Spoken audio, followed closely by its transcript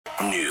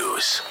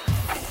reviews,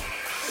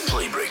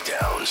 play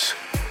breakdowns,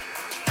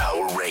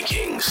 power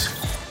rankings,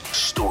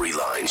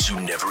 storylines you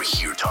never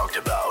hear talked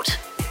about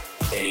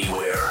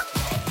anywhere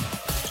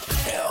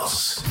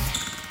else.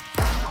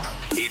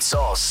 It's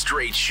all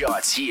straight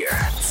shots here,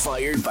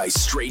 fired by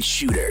straight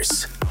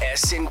shooters.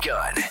 S and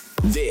Gun.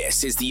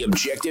 This is the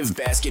Objective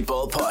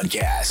Basketball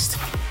Podcast.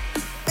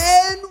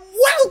 And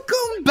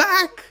welcome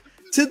back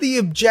to the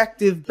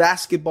Objective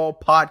Basketball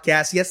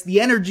Podcast. Yes, the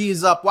energy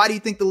is up. Why do you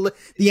think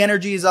the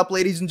energy is up,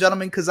 ladies and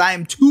gentlemen? Because I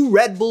am 2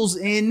 Red Bulls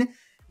in,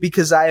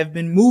 because I have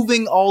been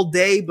moving all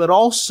day, but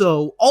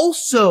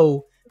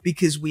also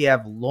because we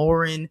have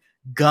Lauren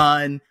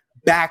Gunn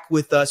back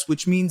with us,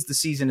 which means the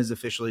season has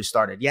officially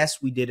started.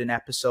 Yes, we did an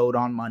episode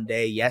on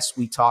Monday. Yes,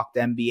 we talked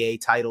NBA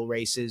title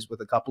races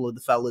with a couple of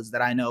the fellas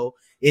that I know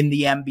in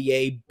the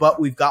NBA, but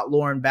we've got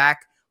Lauren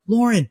back.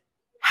 Lauren,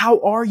 how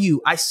are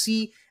you? I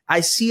see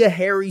a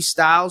Harry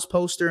Styles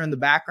poster in the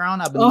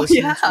background. I've been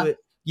listening to it.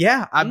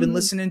 Yeah, I've been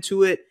listening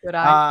to it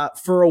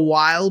for a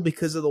while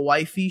because of the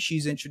wifey.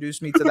 She's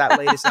introduced me to that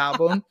latest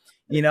album.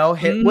 You know,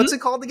 what's it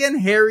called again?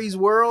 Harry's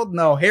World?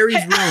 No,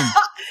 Harry's Room.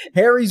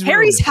 Harry's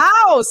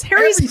House.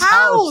 Harry's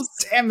House.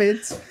 Damn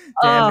it.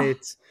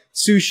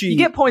 Sushi. You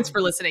get points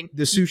for listening.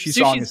 The sushi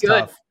song is good.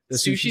 Tough. The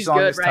Sushi's song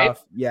good, is right?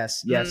 tough.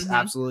 Yes,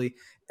 absolutely.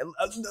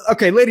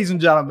 Okay, ladies and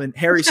gentlemen,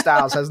 Harry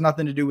Styles has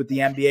nothing to do with the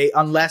NBA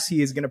unless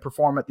he is going to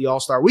perform at the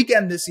All-Star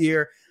Weekend this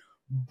year.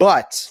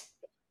 But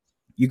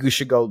you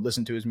should go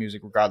listen to his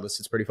music regardless.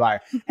 It's pretty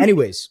fire.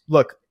 Anyways,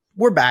 look,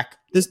 we're back.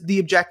 The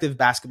Objective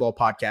Basketball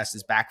Podcast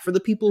is back. For the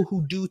people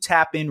who do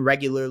tap in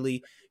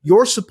regularly,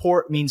 your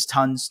support means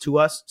tons to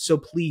us. So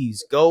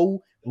please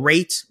go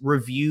rate,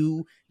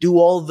 review, do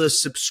all the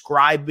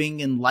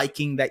subscribing and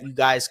liking that you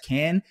guys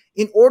can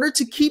in order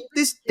to keep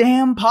this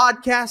damn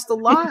podcast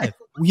alive.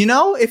 You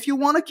know, if you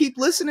want to keep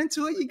listening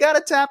to it, you got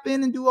to tap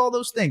in and do all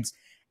those things.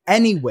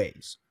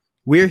 Anyways,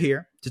 we're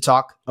here to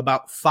talk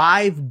about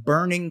 5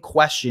 burning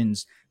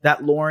questions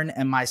that Lauren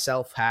and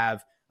myself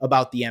have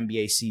about the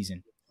NBA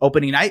season.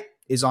 Opening night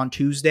is on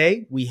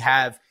Tuesday.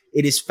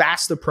 It is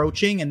fast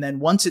approaching. And then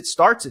once it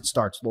starts,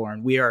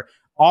 Lauren. We are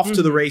off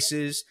to the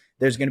races.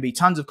 There's going to be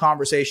tons of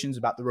conversations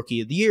about the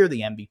Rookie of the Year, the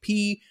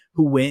MVP,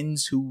 who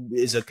wins, who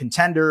is a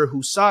contender,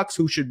 who sucks,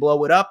 who should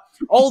blow it up,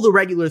 all the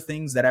regular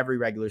things that every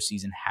regular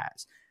season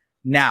has.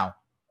 Now,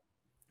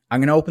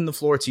 I'm going to open the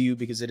floor to you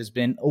because it has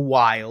been a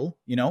while,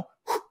 you know,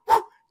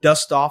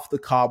 dust off the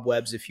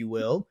cobwebs, if you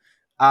will.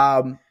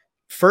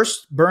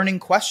 First burning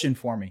question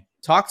for me.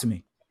 Talk to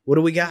me. What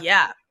do we got?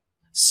 Yeah.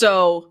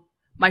 So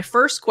my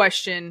first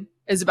question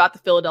is about the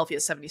Philadelphia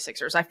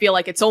 76ers. I feel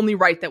like it's only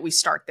right that we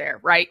start there,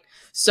 right?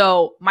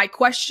 So my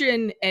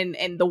question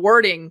and the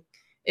wording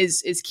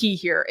is key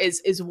here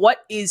is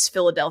what is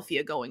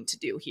Philadelphia going to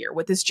do here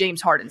with this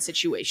James Harden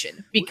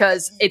situation?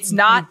 Because it's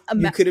not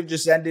you could have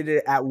just ended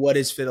it at what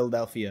is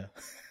Philadelphia?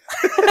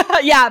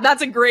 Yeah,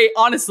 that's a great,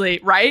 honestly,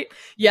 right?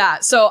 Yeah.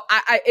 So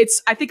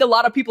I think a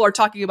lot of people are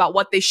talking about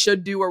what they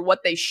should do or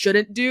what they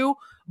shouldn't do,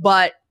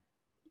 but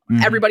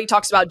everybody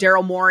talks about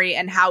Daryl Morey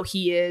and how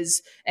he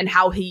is and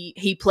how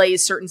he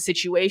plays certain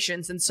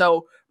situations. And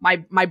so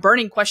my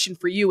burning question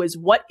for you is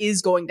what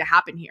is going to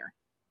happen here?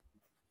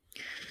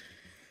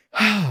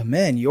 Oh,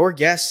 man, your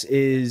guess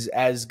is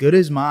as good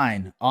as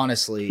mine,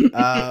 honestly.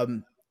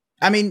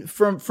 I mean,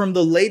 from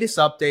the latest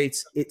updates,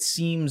 it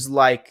seems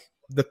like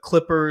the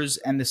Clippers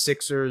and the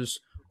Sixers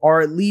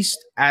are at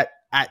least at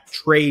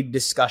trade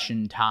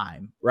discussion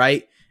time,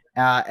 right?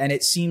 And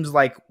it seems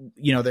like,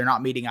 you know, they're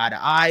not meeting eye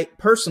to eye.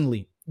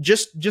 Personally,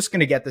 just going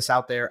to get this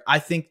out there. I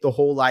think the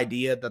whole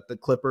idea that the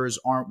Clippers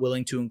aren't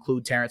willing to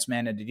include Terrence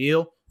Mann in the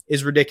deal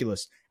is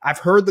ridiculous. I've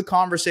heard the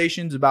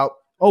conversations about,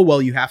 oh,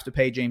 well, you have to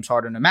pay James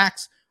Harden a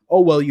max. Oh,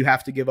 well, you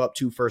have to give up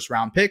 2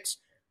 first-round picks.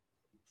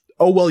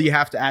 Oh, well, you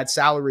have to add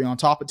salary on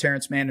top of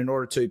Terrence Mann in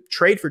order to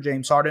trade for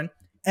James Harden.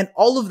 And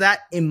all of that,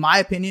 in my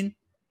opinion,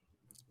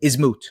 is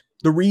moot.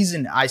 The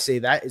reason I say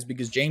that is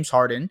because James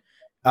Harden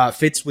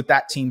fits with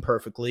that team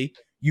perfectly.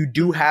 You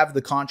do have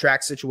the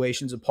contract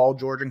situations of Paul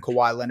George and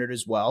Kawhi Leonard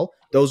as well.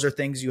 Those are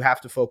things you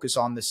have to focus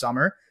on this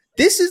summer.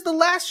 This is the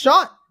last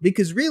shot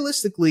because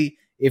realistically,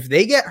 if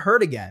they get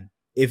hurt again,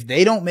 if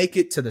they don't make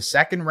it to the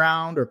second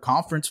round or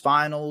conference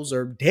finals,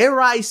 or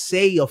dare I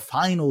say a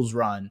finals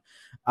run,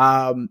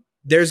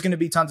 there's going to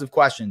be tons of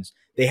questions.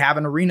 They have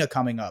an arena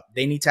coming up.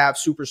 They need to have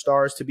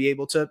superstars to be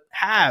able to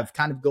have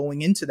kind of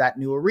going into that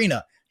new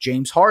arena.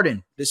 James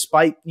Harden,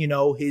 despite, you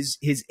know, his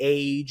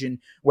age and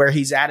where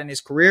he's at in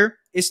his career,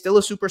 is still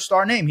a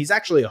superstar name. He's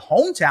actually a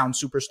hometown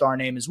superstar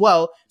name as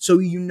well. So,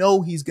 you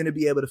know, he's going to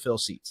be able to fill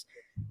seats.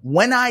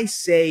 When I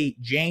say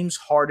James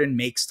Harden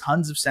makes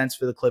tons of sense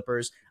for the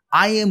Clippers,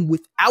 I am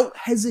without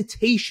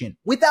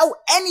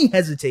any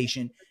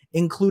hesitation,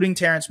 including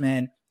Terrence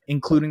Mann,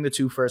 including the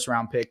 2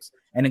 first-round picks,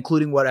 and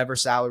including whatever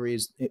salary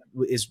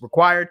is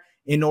required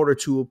in order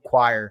to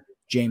acquire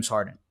James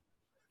Harden.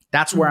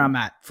 That's where I'm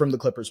at from the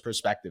Clippers'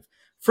 perspective.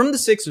 From the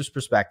Sixers'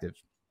 perspective,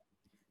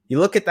 you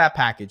look at that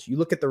package, you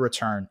look at the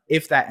return,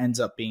 if that ends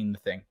up being the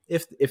thing,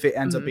 if it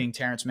ends up being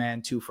Terrence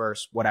Mann, 2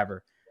 firsts,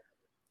 whatever.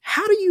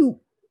 How do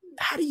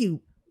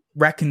you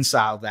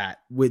reconcile that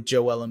with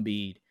Joel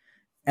Embiid.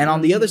 And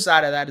on the other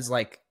side of that is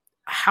like,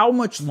 how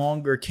much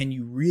longer can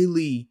you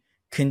really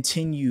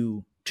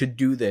continue to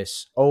do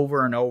this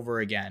over and over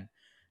again?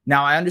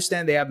 Now, I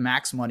understand they have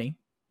max money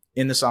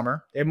in the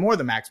summer. They have more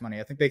than max money.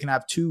 I think they can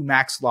have 2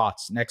 max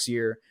slots next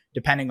year,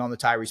 depending on the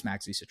Tyrese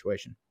Maxey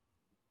situation.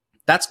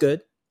 That's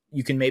good.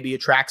 You can maybe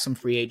attract some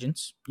free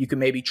agents. You can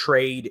maybe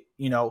trade,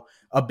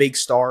 a big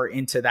star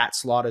into that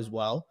slot as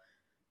well.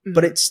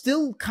 But it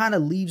still kind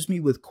of leaves me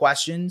with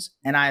questions.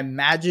 And I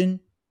imagine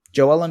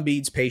Joel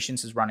Embiid's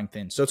patience is running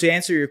thin. So to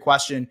answer your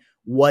question,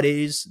 what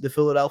is the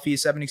Philadelphia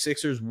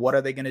 76ers? What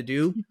are they going to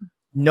do?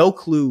 No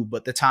clue,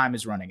 but the time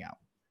is running out.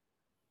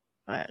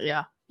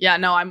 Yeah.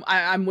 No,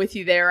 I'm with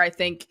you there. I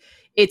think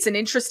it's an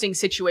interesting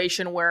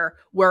situation where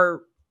we're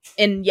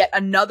in yet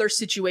another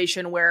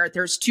situation where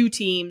there's 2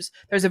 teams.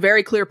 There's a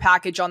very clear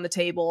package on the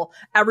table.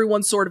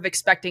 Everyone's sort of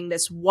expecting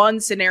this one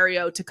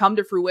scenario to come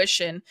to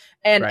fruition.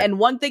 And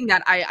one thing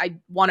that I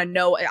want to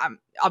know,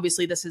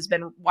 obviously this has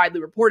been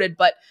widely reported,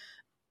 but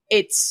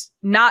it's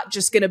not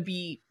just going to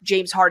be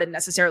James Harden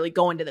necessarily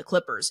going to the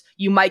Clippers.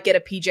 You might get a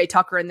PJ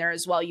Tucker in there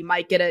as well. You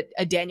might get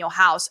a Daniel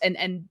House.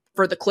 And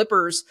for the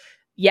Clippers,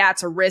 yeah,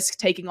 it's a risk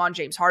taking on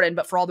James Harden,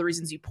 but for all the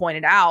reasons you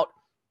pointed out,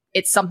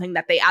 it's something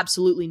that they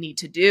absolutely need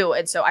to do.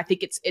 And so I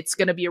think it's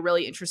going to be a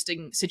really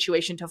interesting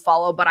situation to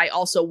follow, but I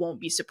also won't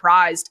be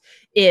surprised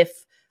if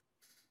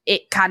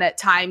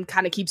time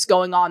keeps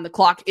going on. The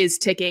clock is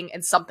ticking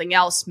and something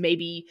else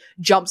maybe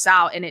jumps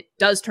out and it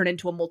does turn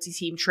into a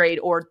multi-team trade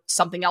or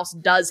something else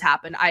does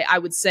happen. I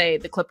would say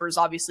the Clippers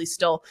obviously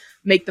still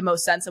make the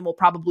most sense and will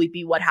probably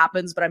be what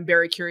happens, but I'm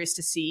very curious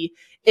to see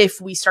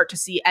if we start to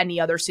see any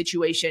other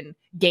situation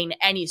gain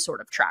any sort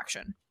of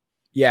traction.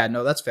 Yeah,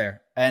 no, that's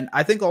fair. And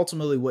I think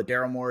ultimately what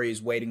Daryl Morey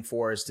is waiting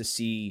for is to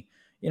see,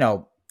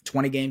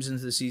 20 games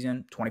into the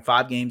season,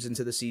 25 games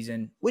into the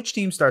season, which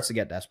team starts to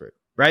get desperate,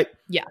 right?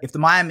 Yeah. If the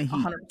Miami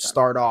Heat 100%.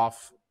 Start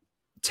off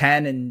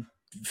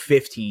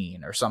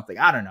 10-15 or something,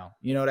 I don't know.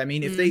 You know what I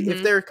mean? If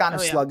they're kind of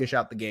sluggish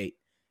out the gate,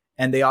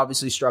 and they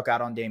obviously struck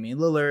out on Damian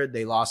Lillard,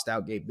 they lost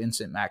out Gabe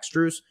Vincent, Max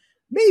Strus,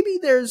 maybe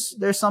there's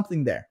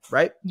something there,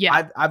 right?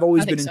 Yeah. I've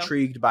always been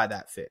intrigued by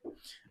that fit.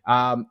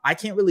 I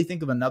can't really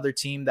think of another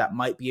team that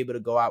might be able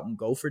to go out and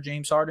go for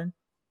James Harden.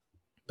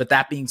 But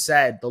that being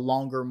said, the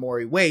longer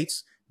Morey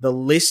waits, the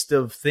list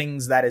of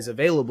things that is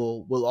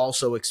available will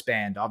also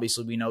expand.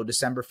 Obviously, we know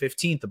December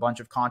 15th, a bunch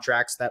of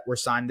contracts that were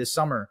signed this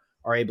summer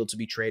are able to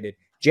be traded.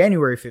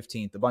 January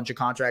 15th, a bunch of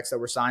contracts that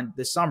were signed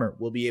this summer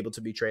will be able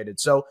to be traded.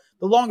 So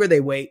the longer they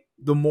wait,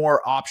 the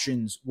more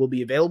options will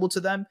be available to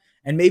them.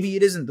 And maybe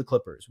it isn't the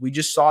Clippers. We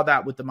just saw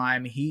that with the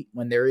Miami Heat.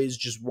 When there is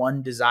just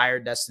one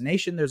desired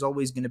destination, there's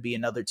always going to be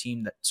another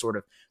team that sort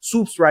of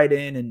swoops right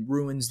in and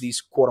ruins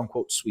these quote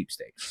unquote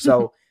sweepstakes.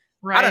 So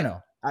right. I don't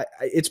know.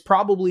 It's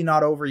probably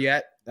not over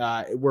yet.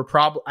 We're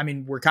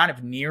kind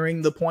of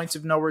nearing the points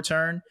of no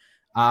return.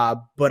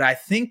 But I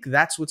think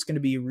that's what's going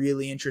to be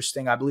really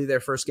interesting. I believe their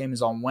first game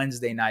is on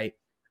Wednesday night.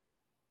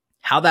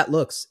 How that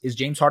looks. Is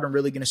James Harden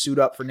really going to suit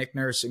up for Nick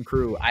Nurse and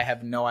crew? I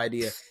have no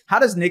idea. How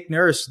does Nick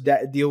Nurse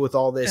deal with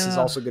all this is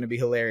also going to be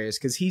hilarious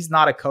because he's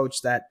not a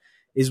coach that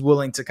is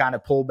willing to kind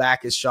of pull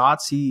back his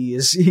shots.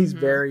 He's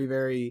very,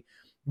 very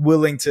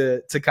willing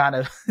to kind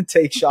of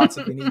take shots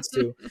if he needs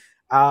to.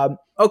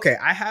 Okay,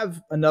 I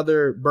have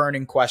another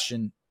burning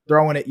question,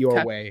 throwing it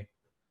your way.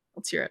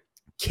 Let's hear it.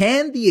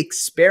 Can the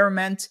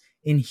experiment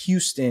in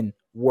Houston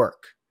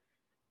work?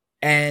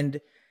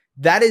 And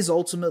that is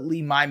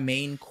ultimately my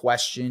main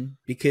question,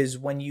 because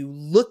when you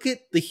look at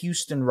the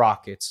Houston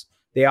Rockets,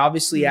 they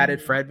obviously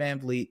added Fred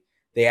VanVleet.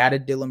 They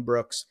added Dillon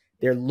Brooks.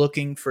 They're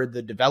looking for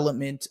the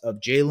development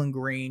of Jalen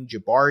Green,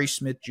 Jabari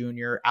Smith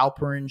Jr.,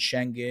 Alperen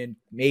Sengun,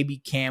 maybe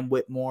Cam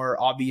Whitmore,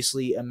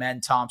 obviously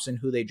Amen Thompson,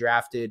 who they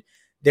drafted.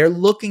 They're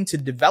looking to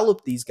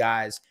develop these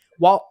guys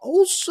while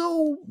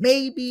also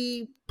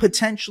maybe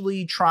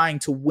potentially trying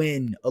to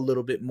win a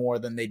little bit more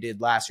than they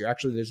did last year.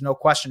 Actually, there's no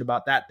question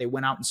about that. They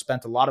went out and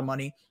spent a lot of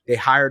money. They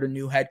hired a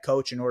new head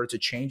coach in order to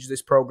change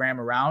this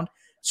program around.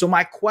 So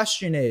my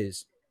question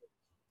is,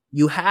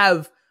 you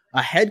have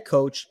a head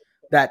coach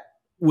that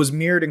was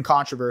mirrored in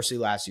controversy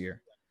last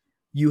year.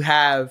 You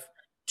have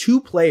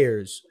 2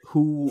 players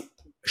who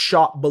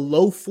shot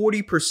below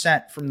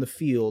 40% from the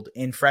field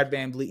in Fred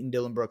VanVleet and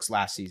Dillon Brooks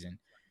last season.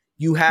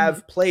 You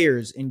have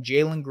players in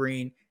Jalen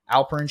Green,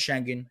 Alperen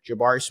Sengun,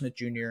 Jabari Smith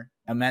Jr.,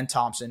 Amen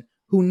Thompson,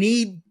 who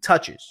need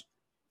touches.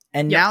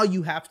 And now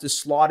you have to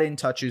slot in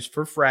touches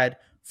for Fred,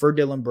 for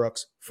Dillon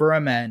Brooks, for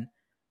Amen.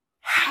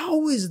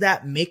 How is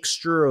that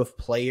mixture of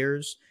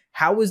players?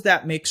 How is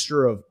that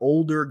mixture of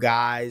older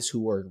guys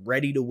who are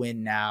ready to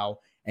win now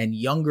and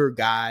younger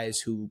guys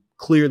who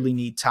clearly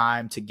need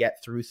time to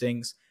get through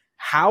things?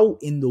 How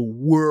in the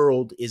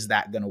world is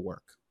that going to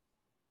work?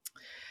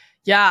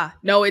 Yeah,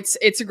 no, it's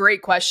a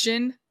great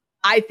question.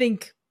 I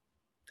think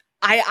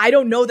I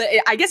don't know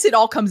that. I guess it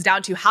all comes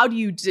down to how do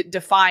you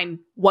define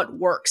what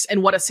works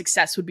and what a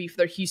success would be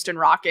for the Houston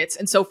Rockets.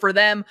 And so for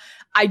them,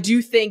 I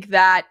do think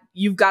that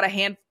you've got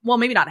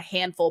maybe not a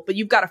handful, but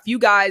you've got a few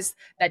guys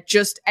that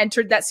just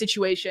entered that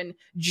situation,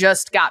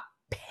 just got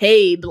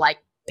paid.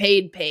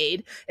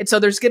 And so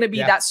there's going to be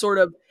that sort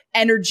of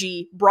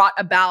energy brought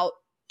about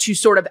to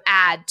sort of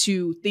add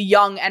to the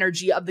young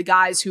energy of the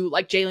guys who,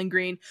 like Jalen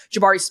Green,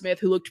 Jabari Smith,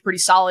 who looked pretty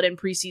solid in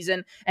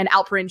preseason, and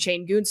Alperen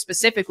Şengün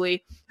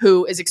specifically,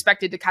 who is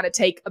expected to kind of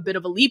take a bit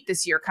of a leap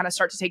this year, kind of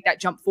start to take that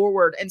jump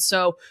forward. And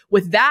so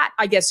with that,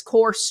 I guess,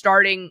 core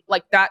starting,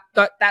 like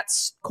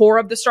that's core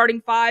of the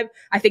starting five,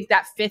 I think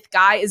that fifth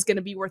guy is going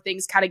to be where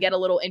things kind of get a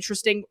little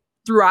interesting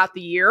throughout the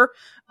year.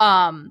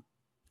 I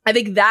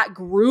think that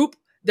group,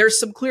 there's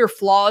some clear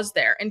flaws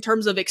there in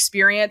terms of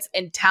experience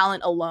and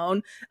talent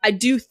alone. I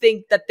do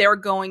think that they're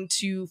going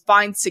to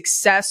find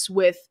success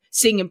with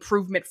seeing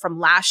improvement from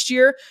last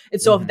year. And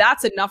so if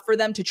that's enough for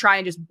them to try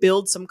and just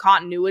build some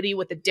continuity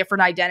with a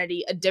different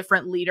identity, a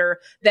different leader,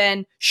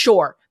 then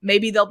sure,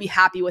 maybe they'll be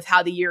happy with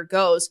how the year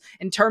goes.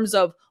 In terms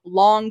of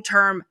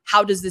long-term,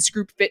 how does this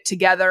group fit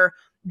together?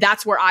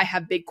 That's where I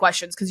have big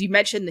questions, because you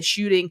mentioned the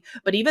shooting,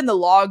 but even the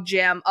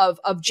logjam of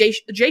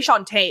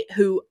Jayshawn Tate,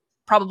 who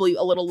probably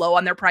a little low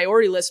on their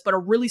priority list, but a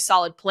really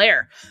solid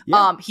player.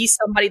 Yeah. He's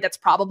somebody that's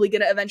probably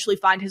going to eventually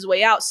find his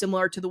way out,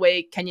 similar to the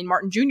way Kenyon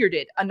Martin Jr.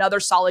 did, another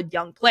solid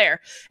young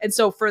player. And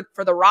so for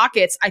the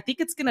Rockets, I think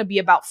it's going to be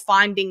about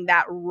finding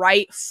that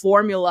right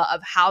formula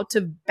of how to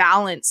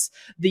balance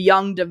the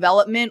young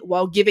development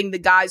while giving the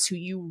guys who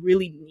you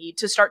really need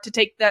to start to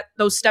take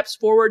those steps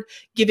forward,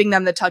 giving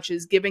them the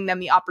touches, giving them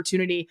the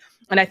opportunity.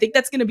 And I think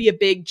that's going to be a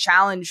big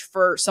challenge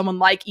for someone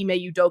like Ime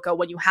Udoka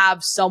when you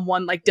have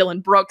someone like Dillon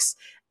Brooks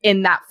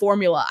in that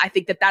formula. I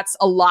think that that's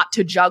a lot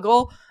to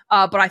juggle.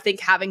 But I think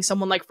having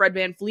someone like Fred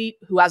VanVleet,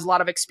 who has a lot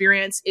of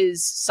experience,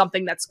 is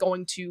something that's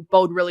going to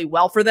bode really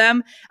well for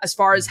them as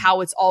far as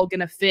how it's all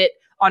going to fit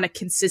on a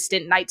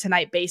consistent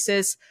night-to-night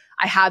basis.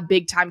 I have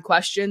big-time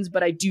questions,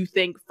 but I do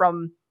think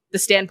from the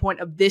standpoint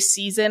of this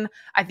season,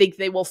 I think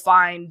they will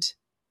find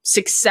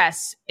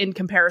success in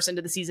comparison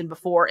to the season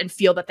before and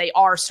feel that they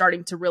are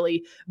starting to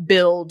really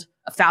build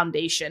a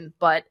foundation.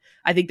 But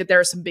I think that there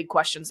are some big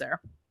questions there.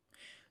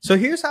 So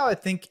here's how I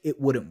think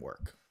it wouldn't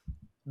work.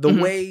 The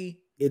way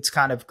it's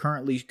kind of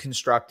currently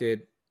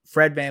constructed,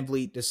 Fred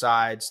VanVleet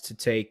decides to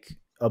take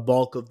a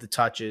bulk of the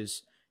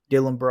touches.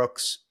 Dillon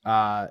Brooks,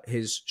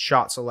 his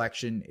shot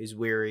selection is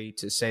weary,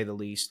 to say the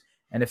least.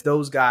 And if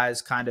those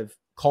guys kind of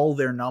call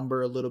their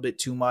number a little bit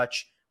too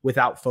much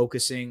without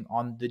focusing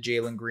on the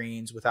Jalen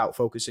Greens, without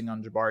focusing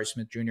on Jabari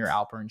Smith Jr.,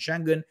 Alperen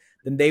Şengün,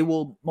 then they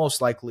will most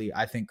likely,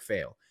 I think,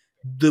 fail.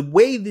 The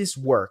way this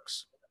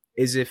works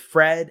is if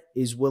Fred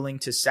is willing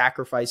to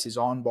sacrifice his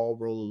on-ball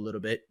role a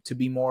little bit to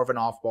be more of an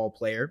off-ball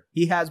player.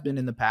 He has been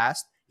in the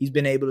past. He's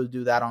been able to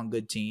do that on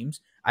good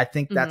teams. I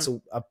think that's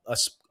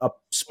a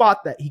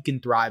spot that he can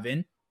thrive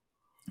in.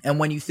 And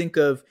when you think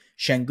of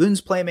Şengün's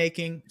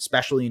playmaking,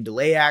 especially in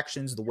delay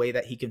actions, the way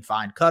that he can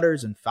find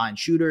cutters and find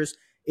shooters,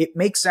 it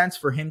makes sense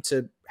for him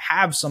to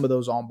have some of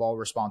those on-ball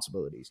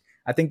responsibilities.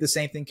 I think the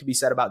same thing can be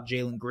said about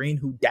Jalen Green,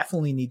 who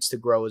definitely needs to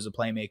grow as a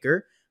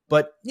playmaker.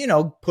 But,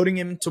 putting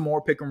him into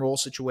more pick and roll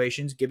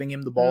situations, giving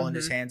him the ball in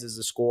his hands as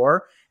a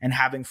scorer, and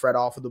having Fred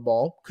off of the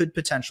ball could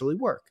potentially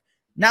work.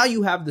 Now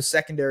you have the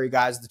secondary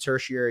guys, the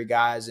tertiary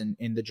guys in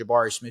the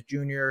Jabari Smith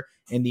Jr.,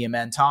 in the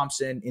Amen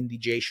Thompson, in the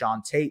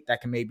Jayshawn Tate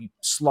that can maybe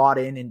slot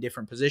in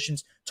different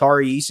positions.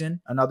 Tari Eason,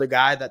 another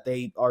guy that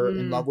they are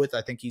in love with.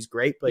 I think he's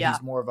great, but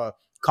he's more of a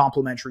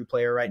complimentary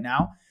player right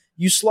now.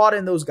 You slot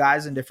in those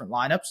guys in different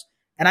lineups.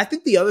 And I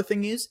think the other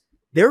thing is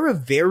they're a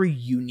very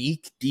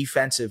unique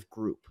defensive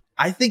group.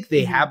 I think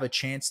they have a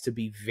chance to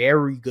be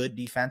very good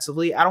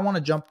defensively. I don't want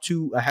to jump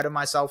too ahead of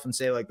myself and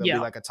say they'll be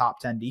like a top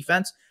 10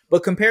 defense,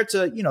 but compared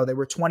to, they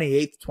were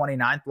 28th,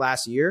 29th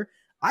last year,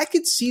 I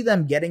could see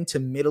them getting to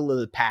middle of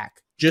the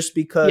pack just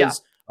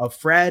because of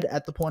Fred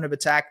at the point of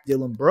attack,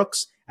 Dillon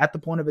Brooks at the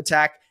point of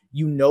attack.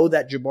 You know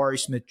that Jabari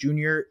Smith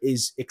Jr.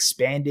 is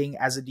expanding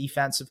as a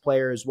defensive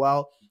player as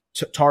well.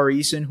 Tari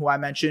Eason, who I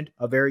mentioned,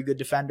 a very good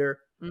defender.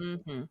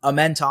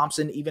 Amen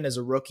Thompson, even as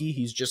a rookie,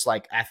 he's just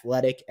like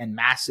athletic and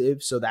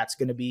massive. So that's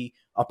going to be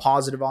a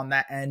positive on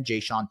that end.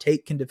 Jayshawn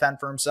Tate can defend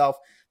for himself.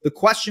 The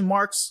question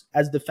marks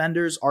as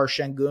defenders are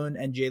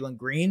Şengün and Jalen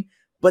Green,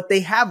 but they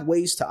have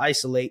ways to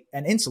isolate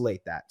and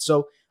insulate that.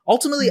 So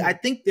ultimately, I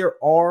think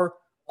there are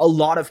a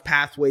lot of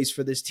pathways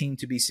for this team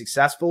to be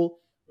successful,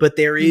 but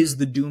there is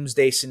the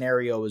doomsday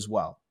scenario as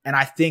well. And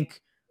I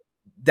think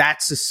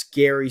that's a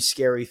scary,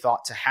 scary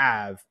thought to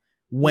have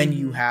when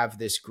you have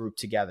this group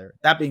together.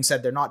 That being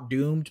said, they're not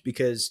doomed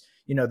because,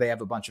 they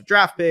have a bunch of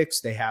draft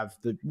picks. They have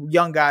the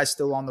young guys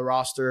still on the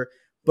roster.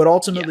 But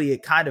ultimately,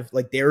 it kind of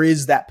like there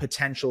is that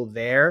potential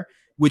there,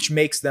 which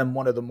makes them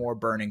one of the more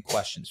burning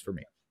questions for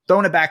me.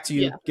 Throwing it back to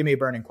you. Give me a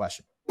burning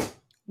question.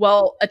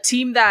 Well, a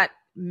team that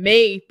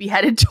may be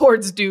headed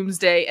towards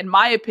doomsday, in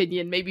my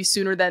opinion, maybe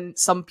sooner than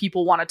some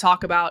people want to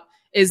talk about,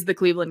 is the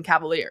Cleveland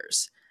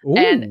Cavaliers. Ooh.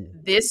 And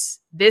this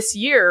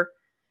year,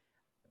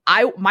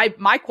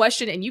 my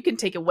question, and you can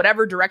take it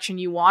whatever direction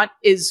you want,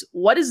 is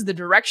what is the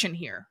direction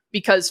here?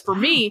 Because for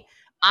me,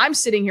 I'm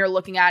sitting here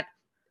looking at,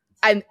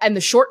 and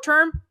the short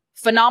term,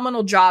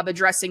 phenomenal job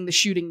addressing the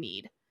shooting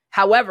need.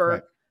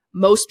 However,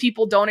 most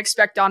people don't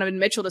expect Donovan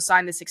Mitchell to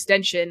sign this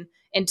extension.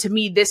 And to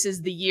me, this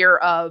is the year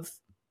of,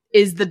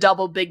 is the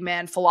double big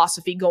man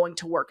philosophy going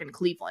to work in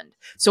Cleveland?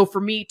 So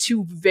for me,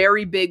 two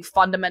very big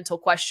fundamental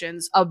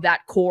questions of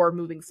that core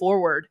moving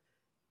forward.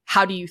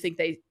 How do you think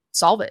they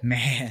solve it?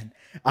 Man,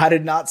 I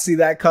did not see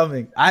that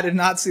coming. I did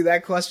not see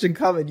that question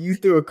coming. You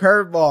threw a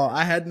curveball.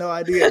 I had no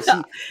idea.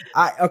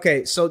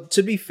 Okay, so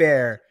to be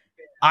fair,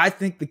 I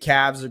think the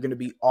Cavs are going to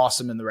be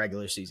awesome in the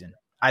regular season.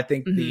 I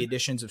think the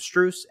additions of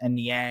Strus and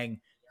Niang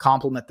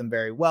complement them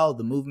very well.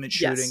 The movement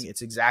shooting,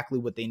 it's exactly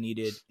what they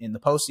needed in the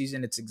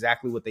postseason. It's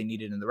exactly what they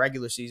needed in the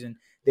regular season.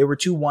 They were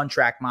too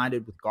one-track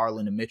minded with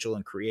Garland and Mitchell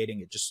and creating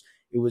it.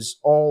 It was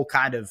all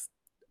kind of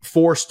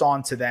forced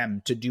onto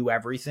them to do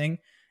everything.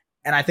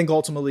 And I think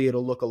ultimately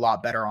it'll look a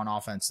lot better on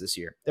offense this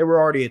year. They were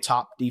already a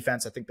top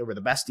defense. I think they were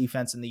the best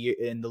defense in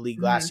the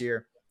league last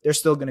year. They're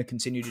still going to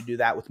continue to do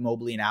that with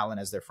Mobley and Allen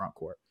as their front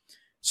court.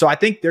 So I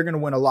think they're going to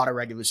win a lot of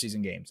regular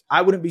season games.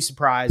 I wouldn't be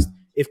surprised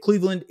if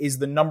Cleveland is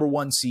the number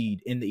 1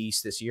 seed in the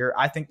East this year.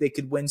 I think they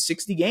could win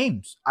 60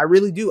 games. I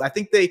really do. I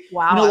think they,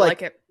 I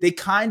like it. They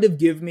kind of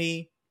give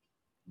me,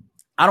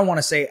 I don't want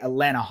to say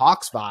Atlanta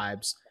Hawks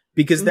vibes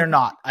because they're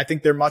not. I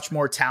think they're much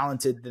more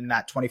talented than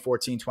that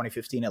 2014,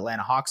 2015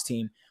 Atlanta Hawks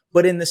team.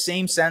 But in the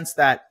same sense,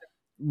 that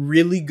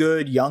really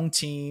good young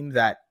team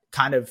that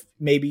kind of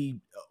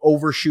maybe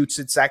overshoots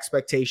its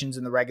expectations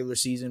in the regular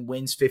season,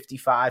 wins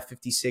 55,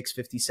 56,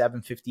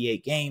 57,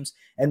 58 games,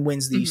 and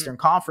wins the Eastern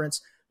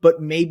Conference,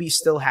 but maybe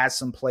still has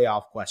some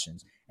playoff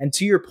questions. And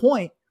to your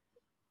point,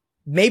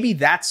 maybe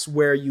that's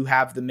where you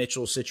have the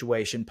Mitchell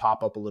situation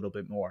pop up a little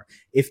bit more.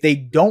 If they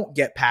don't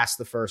get past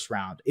the first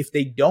round, if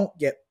they don't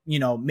get,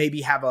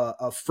 maybe have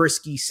a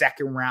frisky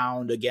second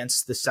round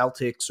against the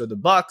Celtics or the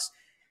Bucks,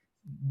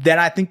 then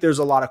I think there's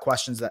a lot of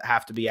questions that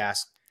have to be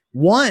asked.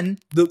 One,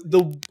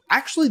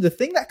 actually the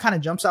thing that kind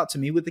of jumps out to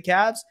me with the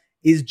Cavs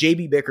is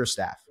JB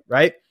Bickerstaff,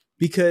 right?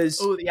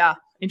 Because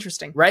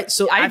interesting, right?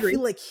 So I agree.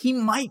 feel like he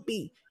might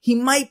be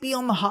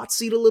on the hot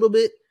seat a little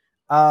bit.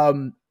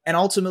 And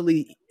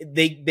ultimately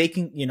they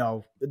can,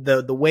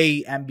 the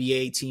way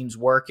NBA teams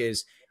work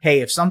is, hey,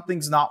 if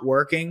something's not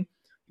working,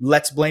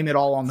 let's blame it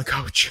all on the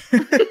coach.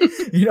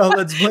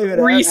 Let's blame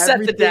it.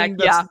 Reset the deck.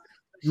 Yeah.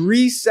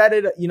 Reset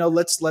it.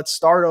 Let's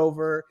start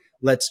over.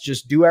 Let's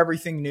just do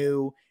everything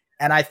new.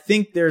 And I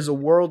think there's a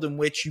world in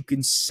which you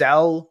can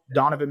sell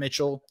Donovan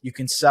Mitchell, you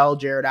can sell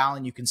Jared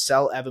Allen, you can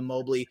sell Evan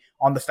Mobley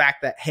on the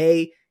fact that,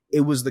 hey,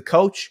 it was the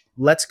coach.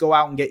 Let's go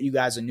out and get you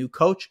guys a new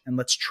coach and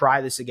let's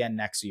try this again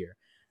next year.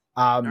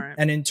 Right.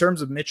 And in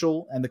terms of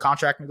Mitchell and the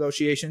contract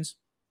negotiations,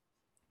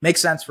 makes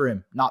sense for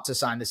him not to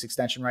sign this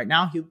extension right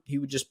now. He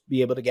would just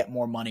be able to get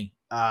more money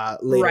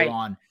later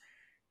on.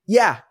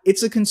 Yeah,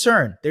 it's a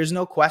concern. There's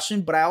no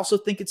question. But I also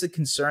think it's a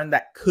concern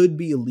that could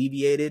be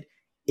alleviated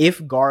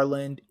if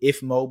Garland,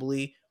 if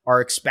Mobley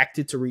are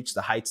expected to reach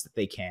the heights that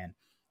they can.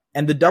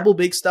 And the double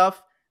big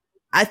stuff,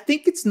 I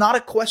think it's not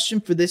a question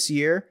for this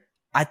year.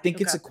 I think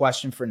it's a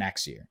question for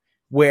next year,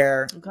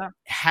 where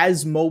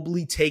has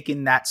Mobley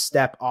taken that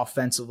step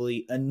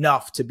offensively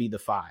enough to be the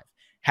 5?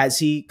 Has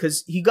he,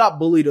 because he got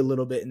bullied a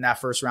little bit in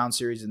that first round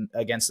series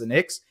against the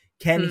Knicks.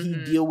 Can he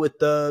deal with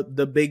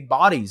the big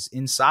bodies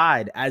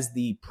inside as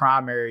the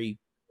primary,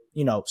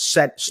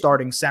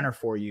 starting center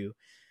for you?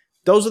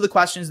 Those are the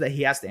questions that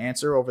he has to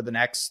answer over the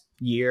next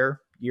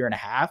year and a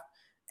half.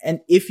 And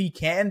if he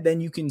can,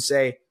 then you can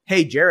say,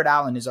 hey, Jared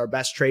Allen is our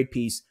best trade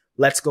piece.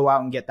 Let's go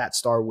out and get that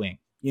star wing,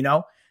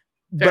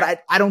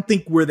 But I don't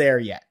think we're there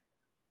yet.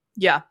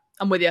 Yeah,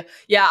 I'm with you.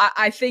 Yeah,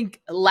 I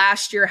think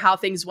last year how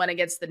things went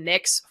against the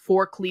Knicks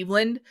for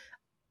Cleveland,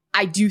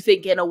 I do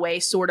think in a way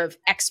sort of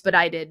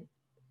expedited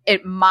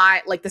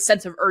the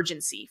sense of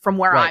urgency from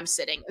where I'm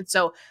sitting. And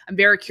so I'm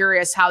very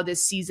curious how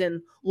this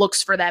season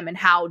looks for them and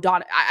how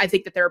I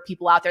think that there are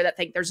people out there that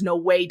think there's no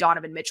way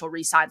Donovan Mitchell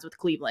re-signs with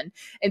Cleveland.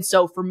 And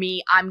so for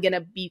me, I'm going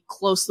to be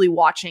closely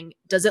watching.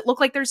 Does it look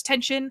like there's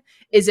tension?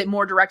 Is it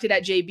more directed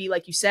at JB,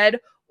 like you said,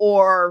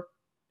 or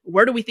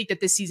where do we think that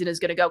this season is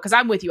going to go? Because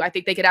I'm with you. I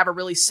think they could have a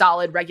really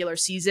solid regular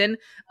season.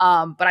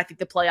 But I think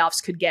the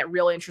playoffs could get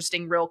real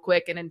interesting real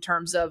quick. And in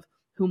terms of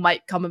who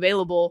might come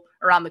available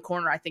around the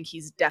corner, I think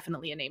he's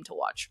definitely a name to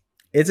watch.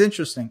 It's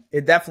interesting.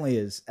 It definitely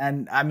is.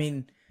 And I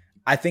mean,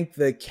 I think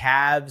the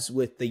Cavs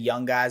with the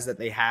young guys that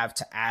they have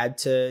to add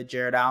to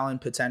Jared Allen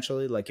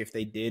potentially, like if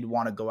they did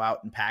want to go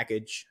out and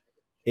package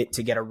it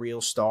to get a real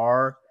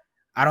star,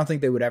 I don't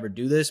think they would ever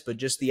do this, but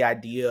just the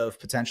idea of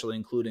potentially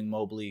including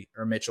Mobley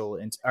or Mitchell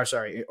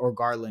or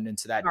Garland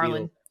into that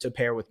deal to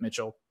pair with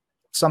Mitchell,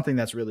 something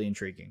that's really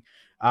intriguing.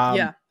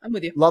 I'm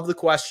with you. Love the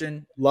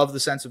question. Love the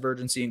sense of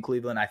urgency in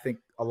Cleveland. I think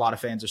a lot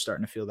of fans are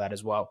starting to feel that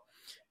as well.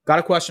 Got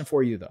a question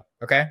for you though.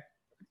 Okay.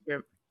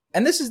 Yep.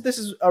 And this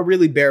is a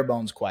really bare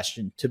bones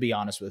question, to be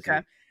honest with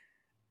you.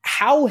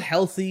 How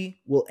healthy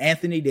will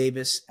Anthony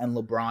Davis and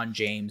LeBron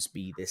James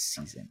be this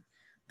season?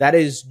 That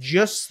is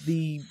just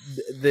the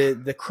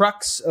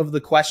crux of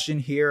the question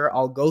here.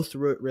 I'll go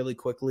through it really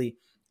quickly.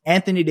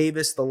 Anthony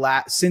Davis,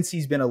 since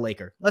he's been a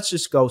Laker. Let's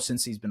just go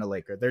since he's been a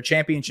Laker. Their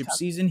championship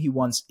season,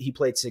 he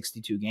played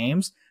 62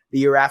 games. The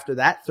year after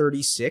that,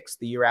 36.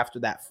 The year after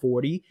that,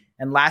 40.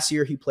 And last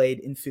year he played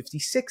in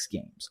 56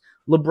 games.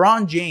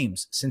 LeBron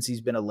James, since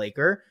he's been a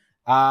Laker,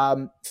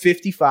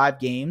 55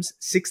 games,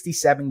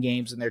 67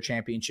 games in their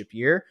championship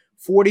year,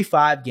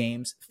 45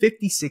 games,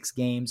 56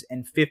 games,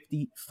 and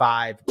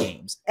 55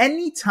 games.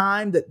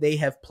 Anytime that they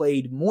have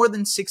played more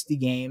than 60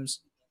 games,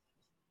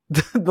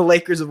 the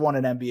Lakers have won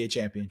an NBA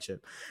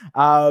championship.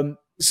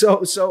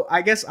 So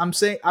I guess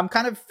I'm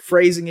kind of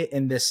phrasing it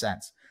in this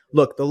sense.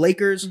 Look, the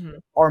Lakers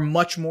are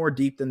much more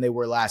deep than they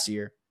were last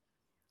year.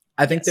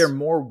 I think they're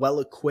more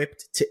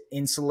well-equipped to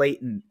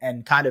insulate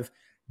and kind of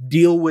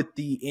deal with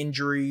the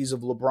injuries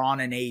of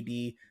LeBron and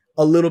AD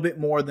a little bit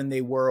more than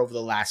they were over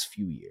the last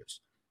few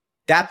years.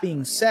 That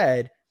being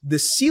said, the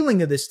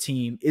ceiling of this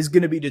team is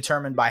going to be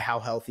determined by how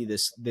healthy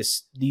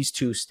these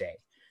two stay.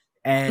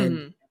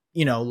 And,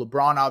 you know,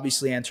 LeBron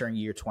obviously entering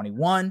year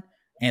 21.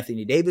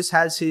 Anthony Davis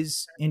has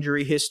his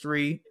injury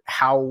history.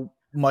 How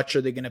much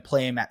are they going to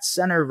play him at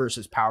center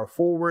versus power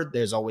forward?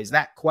 There's always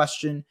that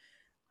question.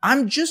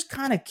 I'm just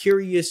kind of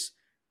curious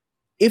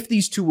if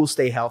these two will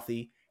stay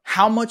healthy,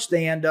 how much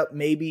they end up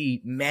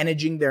maybe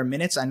managing their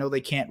minutes. I know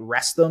they can't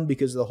rest them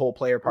because of the whole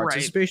player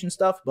participation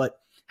stuff, but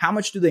how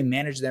much do they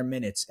manage their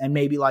minutes? And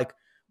maybe like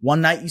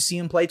one night you see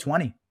them play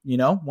 20, you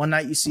know, one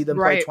night you see them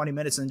play 20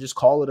 minutes and just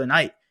call it a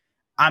night.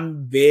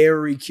 I'm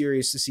very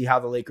curious to see how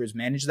the Lakers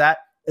manage that,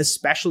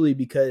 especially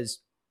because,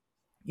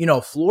 you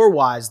know, floor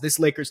wise, this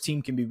Lakers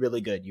team can be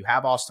really good. You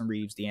have Austin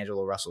Reeves,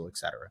 D'Angelo Russell,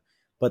 etc.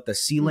 But the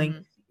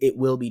ceiling, it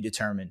will be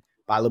determined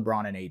by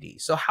LeBron and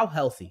AD. So how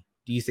healthy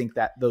do you think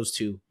that those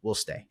two will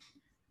stay?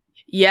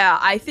 Yeah,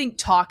 I think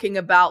talking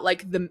about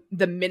like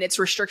the minutes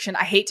restriction,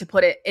 I hate to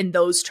put it in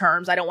those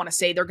terms. I don't want to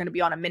say they're going to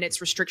be on a minutes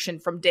restriction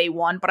from day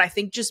one, but I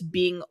think just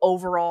being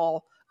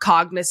overall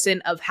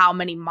cognizant of how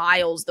many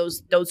miles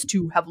those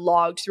two have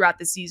logged throughout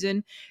the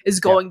season is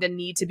going to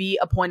need to be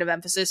a point of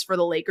emphasis for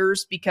the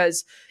Lakers,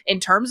 because in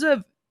terms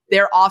of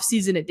their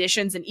offseason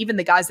additions and even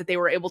the guys that they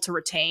were able to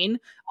retain,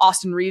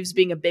 Austin Reeves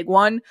being a big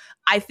one,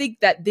 I think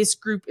that this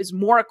group is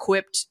more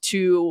equipped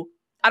to,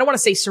 I don't want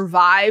to say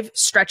survive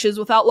stretches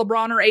without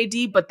LeBron or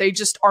AD, but they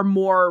just are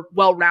more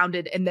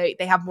well-rounded and they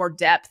have more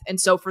depth. And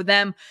so for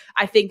them,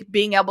 I think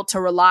being able to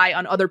rely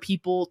on other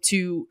people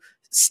to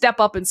step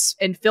up and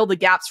fill the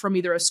gaps from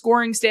either a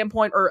scoring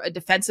standpoint or a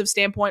defensive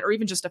standpoint, or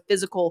even just a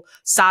physical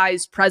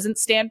size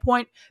presence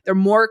standpoint, they're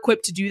more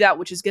equipped to do that,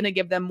 which is going to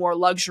give them more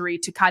luxury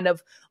to kind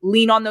of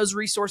lean on those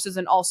resources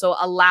and also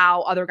allow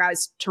other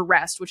guys to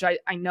rest, which I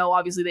know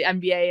obviously the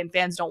NBA and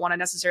fans don't want to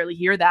necessarily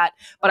hear that,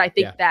 but I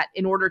think that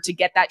in order to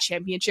get that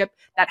championship,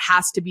 that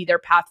has to be their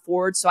path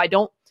forward. So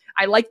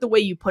I like the way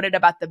you put it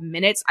about the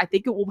minutes. I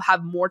think it will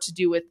have more to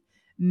do with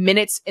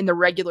minutes in the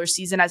regular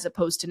season as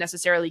opposed to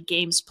necessarily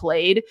games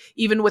played,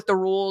 even with the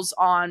rules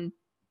on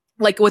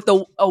like with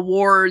the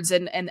awards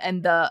and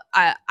the,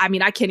 I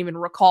mean, I can't even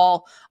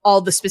recall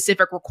all the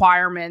specific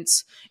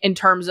requirements in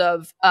terms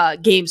of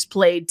games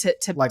played to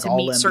like to all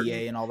meet NBA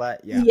certain, and all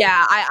that.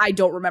 I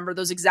don't remember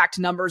those exact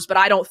numbers, but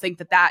I don't think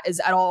that is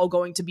at all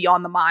going to be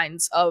on the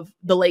minds of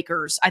the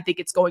Lakers. I think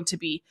it's going to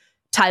be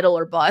title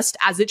or bust,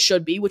 as it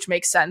should be, which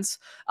makes sense.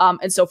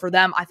 And so for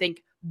them, I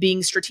think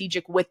being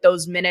strategic with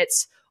those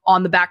minutes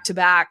on the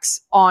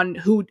back-to-backs, on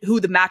who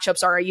the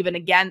matchups are even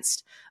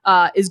against,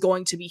 is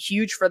going to be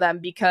huge for them,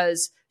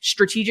 because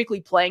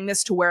strategically playing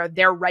this to where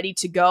they're ready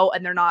to go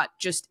and they're not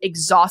just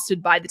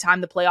exhausted by the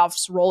time the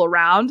playoffs roll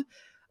around.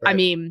 Right. I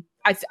mean,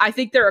 I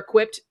think they're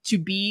equipped to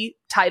be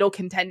title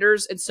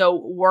contenders. And so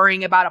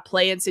worrying about a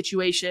play-in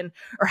situation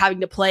or having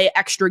to play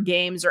extra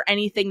games or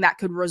anything that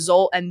could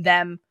result in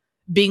them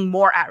being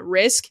more at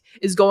risk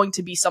is going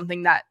to be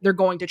something that they're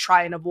going to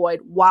try and avoid,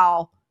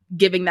 while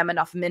giving them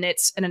enough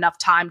minutes and enough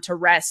time to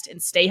rest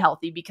and stay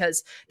healthy,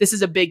 because this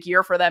is a big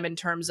year for them in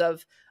terms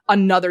of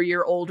another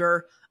year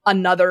older,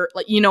 another,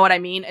 like, you know what I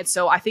mean? And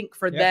so I think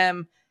for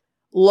them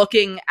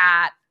looking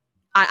at,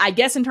 I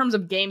guess in terms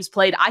of games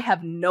played, I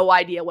have no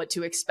idea what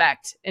to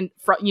expect. And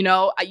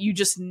you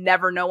just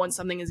never know when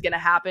something is going to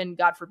happen,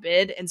 God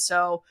forbid. And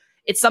so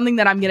it's something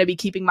that I'm going to be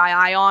keeping my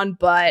eye on,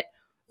 but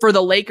for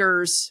the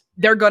Lakers,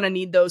 they're going to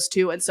need those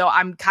two. And so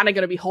I'm kind of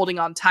going to be holding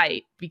on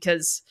tight,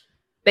 because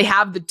they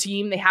have the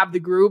team, they have the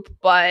group,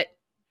 but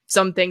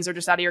some things are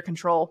just out of your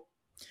control.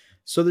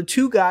 So the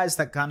two guys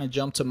that kind of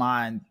jump to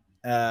mind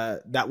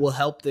that will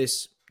help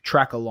this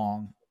track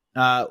along,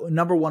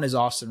 number one is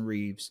Austin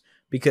Reeves,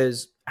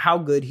 because how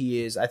good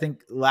he is. I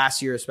think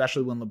last year,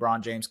 especially when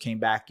LeBron James came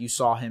back, you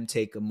saw him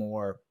take a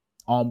more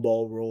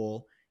on-ball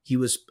role. He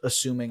was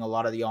assuming a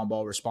lot of the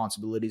on-ball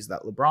responsibilities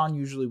that LeBron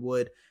usually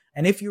would.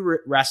 And if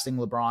you're resting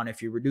LeBron,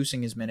 if you're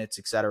reducing his minutes,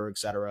 et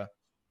cetera,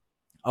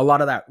 a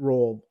lot of that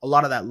role, a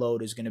lot of that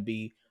load is going to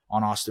be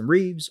on Austin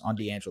Reeves, on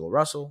D'Angelo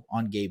Russell,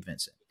 on Gabe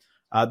Vincent.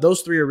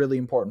 Those three are really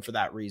important for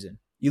that reason.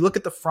 You look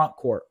at the front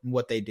court and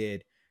what they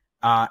did,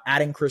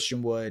 adding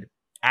Christian Wood,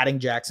 adding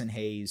Jackson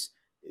Hayes,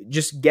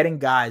 just getting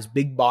guys,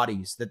 big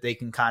bodies that they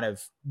can kind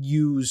of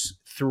use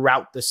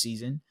throughout the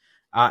season.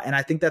 And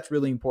I think that's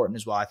really important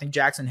as well. I think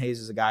Jackson Hayes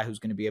is a guy who's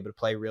going to be able to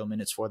play real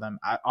minutes for them.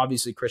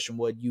 Obviously, Christian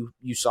Wood,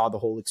 you saw the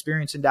whole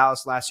experience in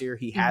Dallas last year.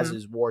 He has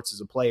his warts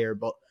as a player,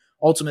 but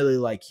ultimately,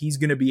 like, he's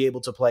going to be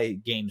able to play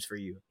games for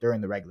you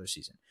during the regular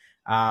season.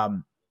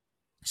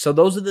 So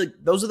those are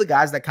the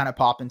guys that kind of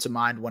pop into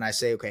mind when I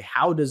say, okay,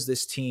 how does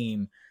this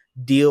team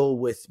deal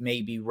with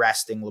maybe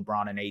resting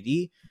LeBron and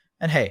AD?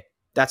 And hey,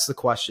 that's the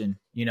question,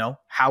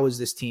 how is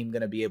this team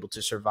going to be able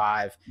to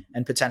survive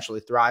and potentially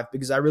thrive?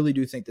 Because I really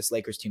do think this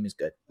Lakers team is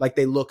good. Like,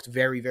 they looked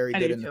very, very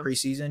good in the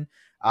preseason.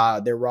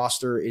 Their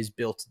roster is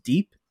built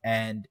deep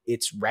and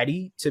it's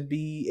ready to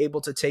be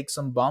able to take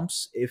some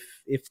bumps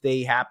if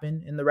they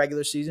happen in the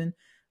regular season.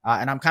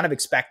 And I'm kind of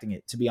expecting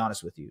it, to be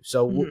honest with you.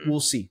 So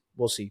we'll see.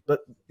 We'll see. But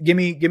give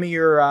me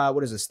your,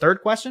 what is this?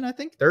 Third question, I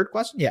think? Third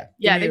question? Yeah.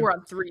 Yeah, I think we're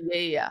on 3.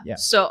 Yeah.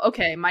 So,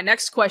 okay. My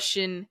next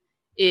question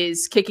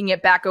is kicking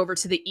it back over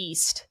to the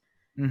East.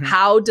 Mm-hmm.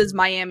 How does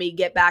Miami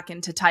get back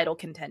into title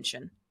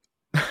contention?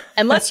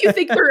 Unless you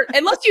think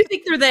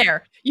they're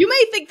there. You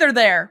may think they're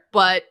there,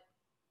 but.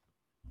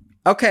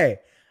 Okay.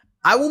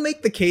 I will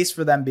make the case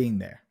for them being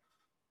there.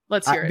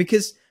 Let's hear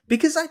it.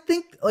 Because I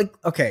think, like,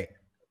 okay.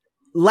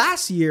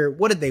 Last year,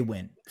 what did they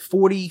win?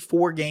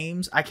 44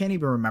 games? I can't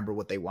even remember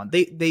what they won.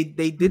 They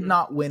did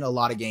not win a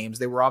lot of games.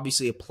 They were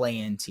obviously a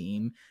play-in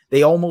team.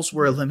 They almost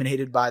were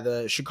eliminated by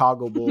the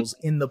Chicago Bulls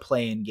in the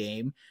play-in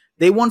game.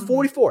 They won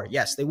 44.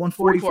 Yes, they won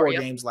 44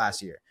 games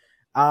last year.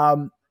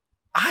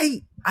 I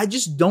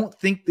just don't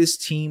think this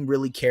team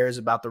really cares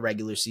about the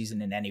regular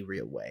season in any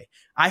real way.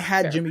 I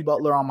had Jimmy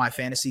Butler on my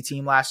fantasy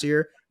team last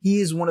year.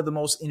 He is one of the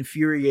most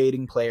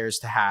infuriating players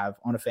to have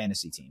on a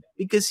fantasy team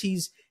because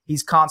he's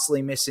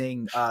constantly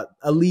missing at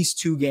least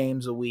 2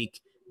 games a week,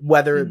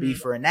 whether it be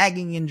for a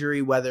nagging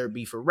injury, whether it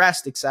be for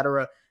rest,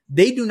 etc.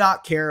 They do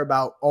not care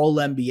about all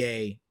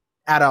NBA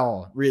at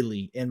all,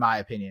 really, in my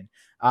opinion.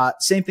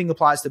 Same thing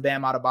applies to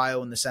Bam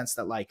Adebayo in the sense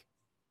that, like,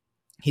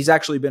 he's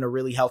actually been a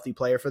really healthy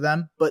player for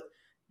them, but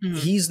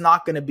he's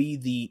not going to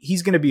be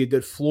he's going to be a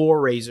good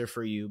floor raiser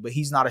for you, but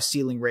he's not a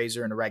ceiling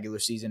raiser in a regular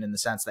season in the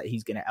sense that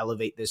he's going to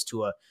elevate this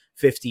to a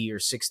 50 or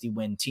 60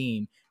 win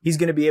team. He's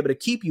going to be able to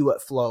keep you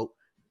at float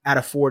at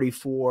a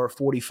 44,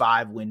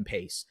 45 win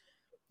pace.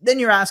 Then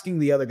you're asking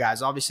the other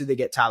guys. Obviously, they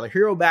get Tyler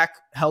Hero back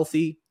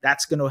healthy.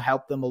 That's going to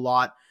help them a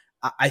lot.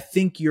 I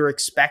think you're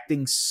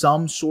expecting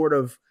some sort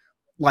of,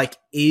 like,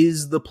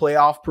 is the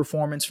playoff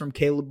performance from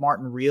Caleb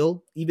Martin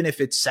real? Even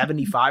if it's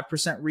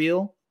 75%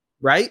 real,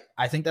 right?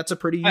 I think that's a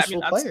pretty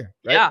useful player.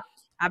 Right? Yeah,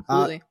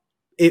 absolutely.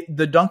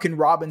 The Duncan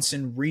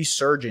Robinson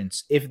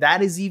resurgence, if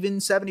that is even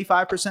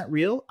 75%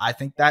 real, I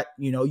think that,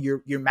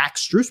 your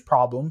Max Strus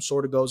problem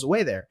sort of goes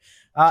away there.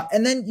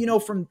 And then,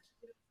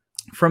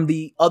 from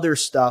the other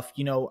stuff,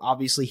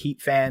 obviously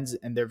Heat fans,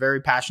 and they're very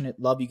passionate,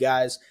 love you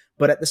guys.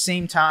 But at the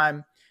same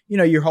time,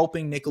 you're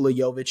hoping Nikola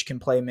Jovic can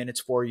play minutes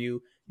for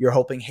you. You're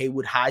hoping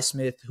Haywood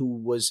Highsmith, who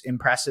was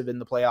impressive in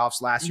the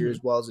playoffs last year as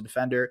well as a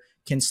defender,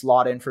 can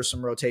slot in for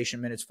some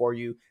rotation minutes for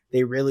you.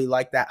 They really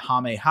like that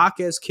Jaime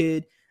Jaquez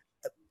kid.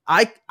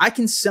 I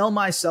can sell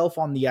myself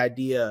on the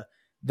idea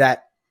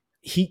that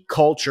Heat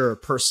culture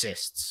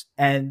persists,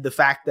 and the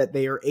fact that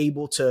they are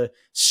able to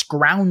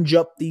scrounge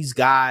up these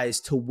guys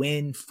to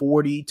win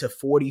 40 to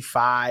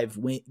 45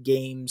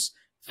 games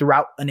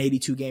throughout an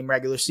 82 game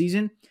regular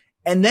season.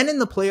 And then in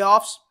the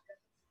playoffs,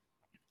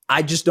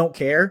 I just don't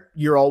care.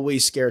 You're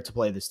always scared to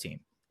play this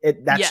team.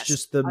 That's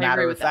just the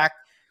matter of fact.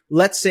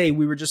 Let's say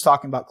we were just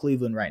talking about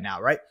Cleveland right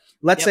now, right?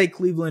 Let's say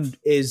Cleveland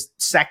is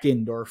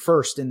second or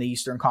first in the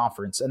Eastern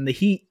Conference and the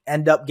Heat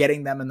end up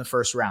getting them in the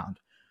first round.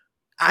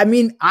 I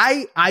mean,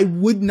 I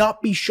would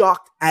not be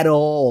shocked at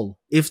all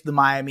if the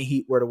Miami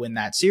Heat were to win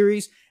that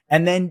series.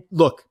 And then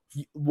look,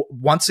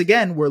 once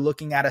again, we're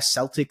looking at a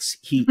Celtics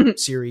Heat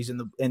series in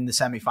the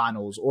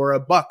semifinals, or a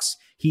Bucks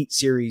Heat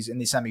series in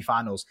the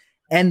semifinals.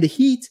 And the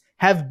Heat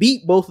have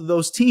beat both of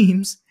those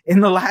teams in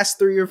the last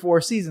 3 or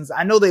 4 seasons.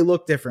 I know they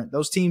look different.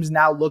 Those teams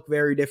now look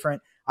very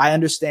different. I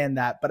understand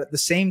that. But at the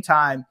same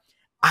time,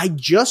 I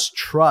just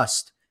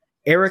trust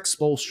Eric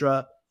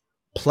Spoelstra,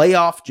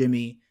 playoff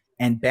Jimmy,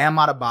 and Bam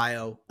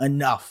Adebayo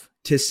enough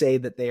to say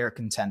that they are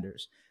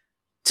contenders.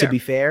 To be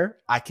fair,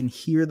 I can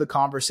hear the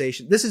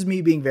conversation. This is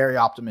me being very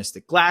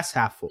optimistic. Glass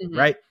half full,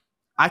 right?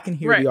 I can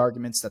hear the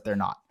arguments that they're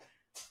not.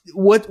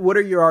 What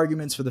are your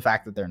arguments for the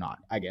fact that they're not,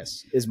 I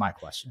guess, is my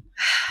question.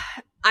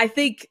 I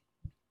think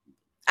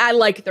I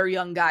like their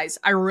young guys.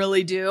 I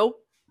really do.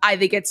 I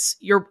think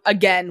you're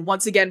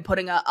once again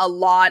putting a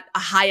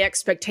high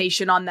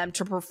expectation on them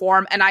to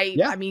perform. And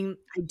I mean,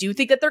 I do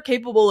think that they're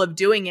capable of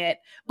doing it,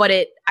 but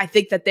I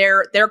think that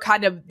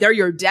they're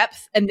your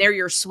depth and they're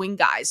your swing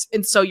guys.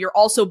 And so you're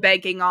also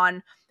banking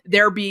on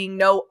there being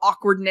no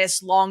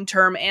awkwardness,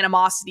 long-term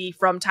animosity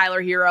from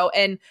Tyler Hero.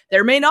 And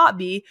there may not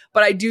be,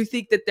 but I do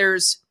think that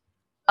there's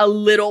a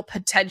little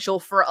potential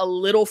for a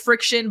little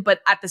friction,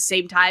 but at the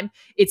same time,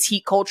 it's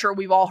Heat culture.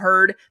 We've all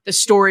heard the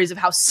stories of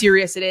how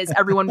serious it is,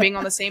 everyone being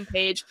on the same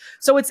page.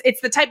 So it's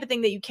the type of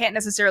thing that you can't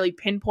necessarily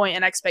pinpoint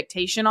an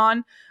expectation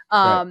on.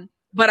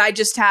 But I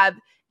just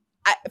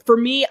for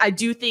me, I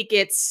do think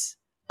it's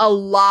a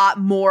lot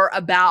more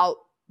about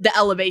the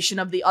elevation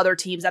of the other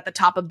teams at the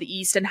top of the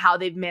East and how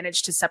they've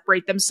managed to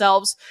separate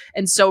themselves.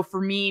 And so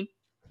for me,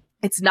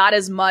 it's not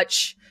as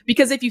much,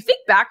 because if you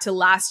think back to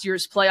last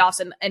year's playoffs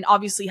and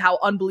obviously how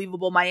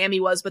unbelievable Miami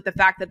was, but the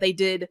fact that they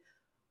did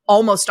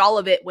almost all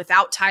of it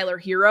without Tyler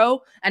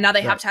Hero, and now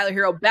they have Tyler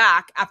Hero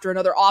back after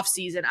another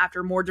offseason,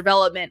 after more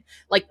development,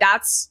 like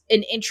that's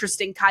an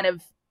interesting kind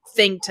of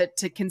thing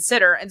to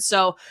consider. And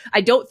so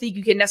I don't think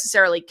you can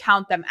necessarily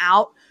count them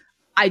out.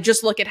 I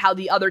just look at how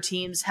the other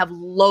teams have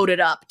loaded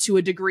up to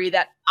a degree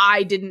that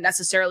I didn't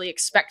necessarily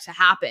expect to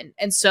happen.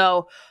 And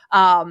so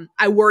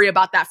I worry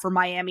about that for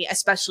Miami,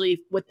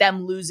 especially with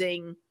them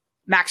losing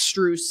Max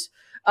Strus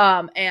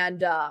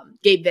and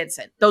Gabe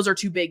Vincent. Those are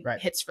two big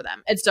hits for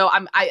them. And so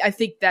I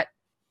think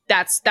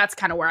that's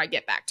kind of where I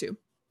get back to.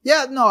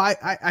 Yeah, no,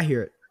 I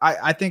hear it.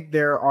 I think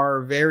there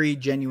are very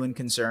genuine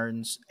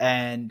concerns.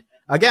 And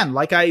again,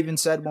 like I even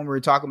said when we were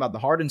talking about the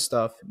Harden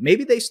stuff,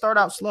 maybe they start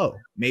out slow.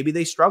 Maybe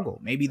they struggle.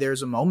 Maybe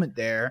there's a moment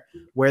there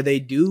where they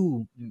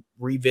do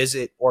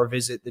revisit or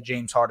visit the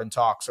James Harden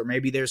talks, or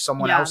maybe there's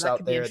someone else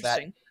out there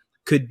that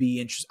could be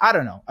interesting. I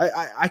don't know.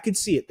 I could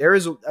see it. There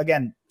is,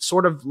 again,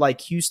 sort of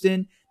like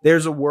Houston,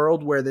 there's a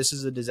world where this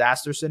is a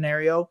disaster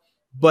scenario,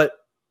 but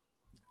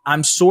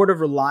I'm sort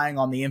of relying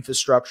on the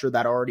infrastructure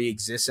that already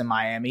exists in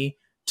Miami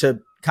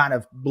to kind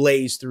of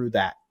blaze through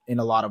that in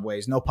a lot of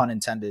ways. No pun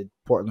intended,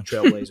 Portland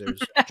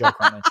Trailblazers, Joe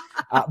Cronin.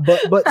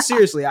 But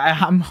seriously,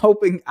 I'm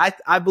hoping,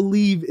 I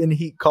believe in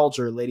Heat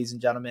culture, ladies and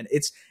gentlemen.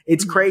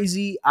 It's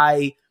crazy.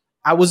 I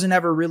wasn't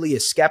ever really a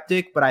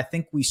skeptic, but I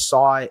think we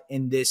saw it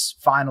in this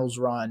finals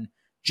run.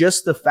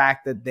 Just the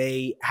fact that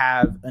they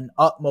have an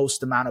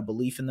utmost amount of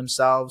belief in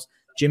themselves.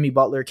 Jimmy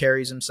Butler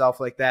carries himself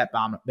like that.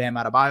 Bam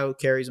Adebayo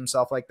carries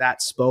himself like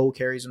that. Spo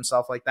carries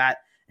himself like that.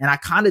 And I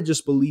kind of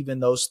just believe in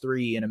those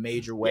three in a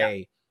major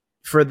way.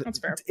 That's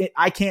fair.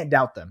 I can't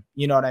doubt them.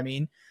 You know what I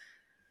mean?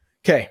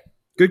 Okay.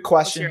 Good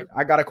question.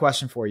 I got a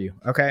question for you.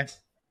 Okay.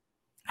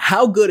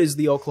 How good is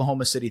the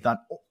Oklahoma City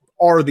Thunder?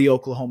 Are the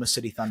Oklahoma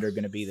City Thunder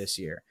going to be this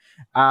year?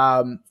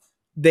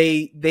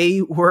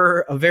 They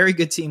were a very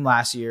good team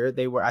last year.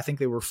 I think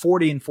they were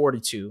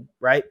 40-42,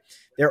 right?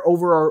 Their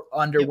over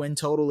under win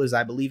total is,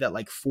 I believe, at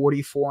like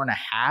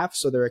 44.5.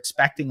 So they're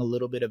expecting a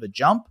little bit of a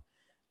jump.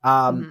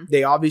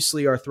 They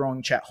obviously are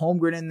throwing Chet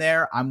Holmgren in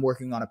there. I'm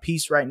working on a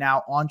piece right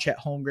now on Chet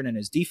Holmgren and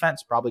his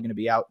defense, probably going to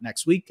be out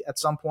next week at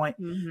some point.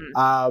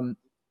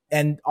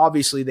 And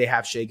obviously they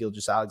have Shai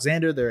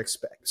Gilgeous-Alexander. They're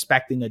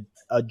expecting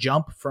a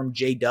jump from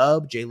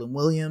J-Dub, Jalen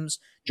Williams.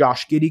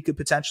 Josh Giddey could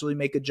potentially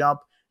make a jump.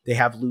 They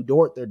have Lou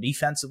Dort, their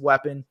defensive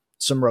weapon,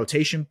 some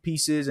rotation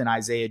pieces, and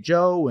Isaiah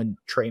Joe and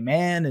Trey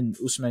Mann and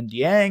Ousmane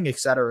Dieng, et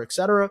cetera, et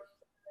cetera.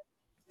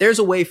 There's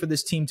a way for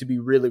this team to be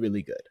really,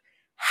 really good.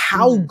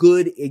 How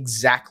good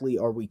exactly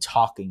are we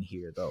talking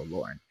here, though,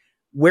 Lauren?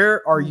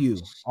 Where are you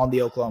on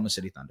the Oklahoma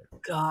City Thunder?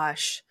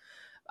 Gosh.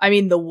 I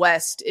mean, the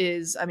West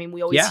is,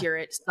 we always hear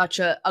it, such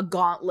a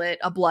gauntlet,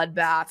 a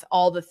bloodbath,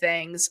 all the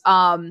things.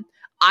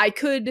 I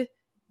could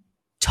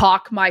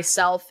talk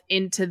myself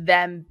into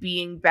them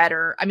being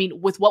better.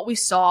 With what we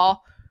saw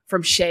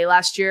from Shai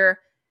last year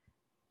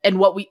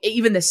and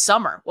even this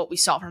summer, what we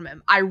saw from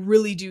him, I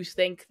really do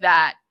think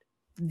that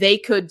they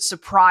could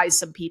surprise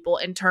some people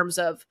in terms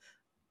of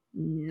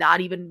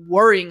not even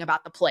worrying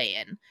about the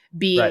play-in,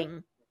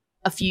 being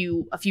a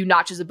few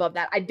notches above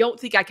that. I don't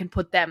think I can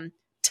put them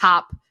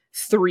top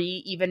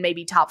 3, even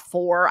maybe top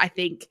 4, I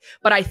think.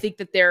 But I think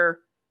that they're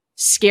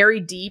scary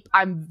deep.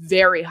 I'm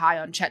very high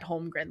on Chet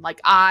Holmgren.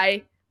 Like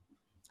I've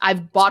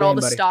bought all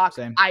the stock.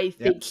 Same. I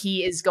think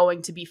he is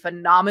going to be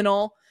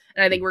phenomenal.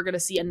 And I think we're going to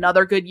see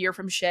another good year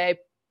from Shai.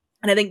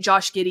 And I think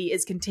Josh Giddey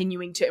is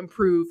continuing to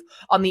improve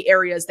on the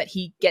areas that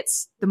he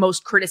gets the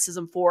most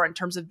criticism for in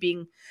terms of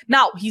being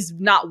he's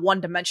not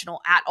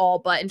one-dimensional at all,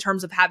 but in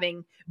terms of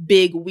having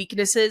big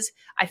weaknesses,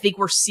 I think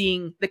we're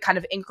seeing the kind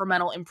of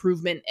incremental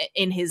improvement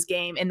in his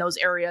game in those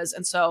areas.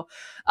 And so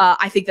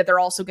I think that they're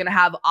also going to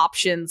have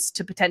options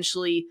to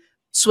potentially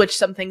switch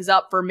some things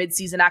up for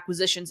midseason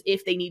acquisitions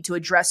if they need to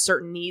address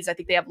certain needs. I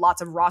think they have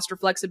lots of roster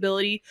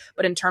flexibility,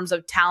 but in terms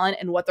of talent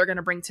and what they're going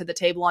to bring to the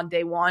table on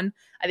day one,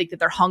 I think that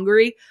they're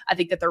hungry. I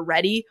think that they're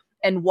ready.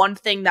 And one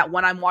thing that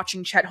when I'm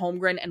watching Chet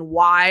Holmgren and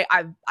why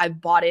I've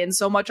bought in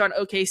so much on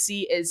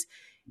OKC is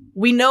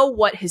we know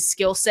what his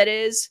skill set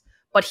is,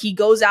 but he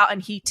goes out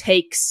and he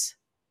takes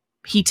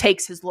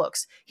his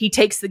looks. He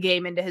takes the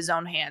game into his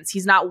own hands.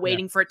 He's not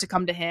waiting for it to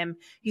come to him.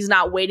 He's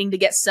not waiting to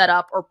get set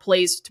up or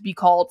plays to be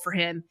called for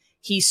him.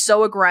 He's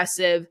so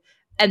aggressive,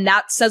 and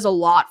that says a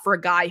lot for a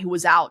guy who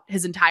was out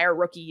his entire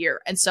rookie year.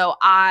 And so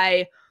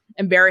I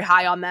am very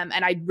high on them,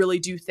 and I really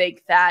do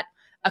think that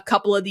a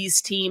couple of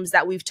these teams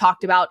that we've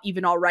talked about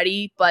even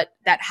already, but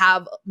that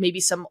have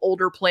maybe some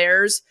older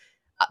players,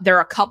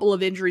 they're a couple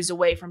of injuries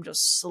away from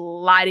just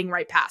sliding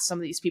right past some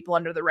of these people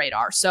under the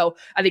radar. So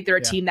I think they're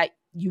a team that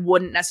you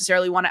wouldn't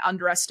necessarily want to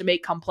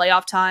underestimate come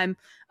playoff time,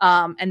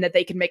 and that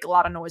they can make a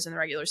lot of noise in the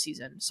regular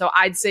season. So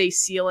I'd say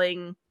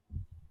ceiling...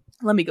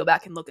 Let me go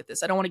back and look at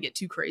this. I don't want to get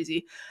too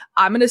crazy.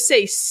 I'm going to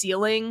say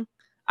ceiling.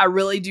 I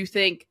really do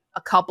think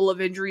a couple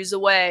of injuries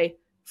away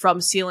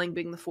from ceiling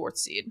being the 4th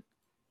seed.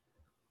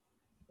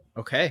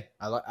 Okay.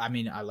 I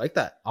like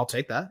that. I'll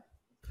take that.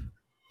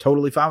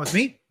 totally fine with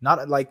me.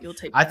 Not like You'll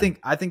take I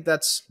that. think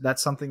that's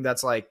something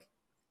that's like,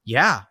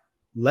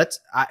 look,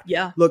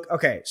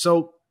 okay.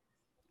 So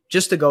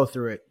just to go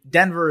through it,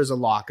 Denver is a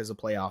lock as a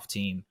playoff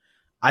team.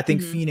 I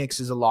think Phoenix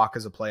is a lock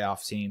as a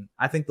playoff team.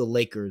 I think the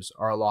Lakers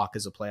are a lock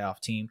as a playoff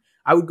team.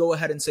 I would go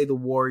ahead and say the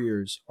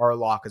Warriors are a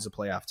lock as a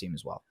playoff team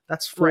as well.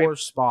 That's 4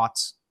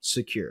 spots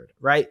secured,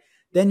 right?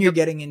 Then you're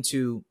getting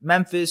into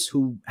Memphis,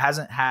 who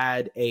hasn't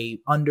had a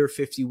under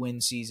 50 win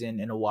season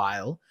in a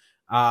while.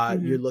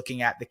 You're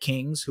looking at the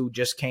Kings, who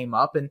just came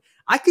up. And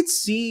I could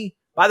see,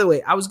 by the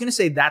way, I was going to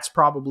say that's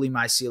probably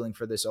my ceiling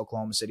for this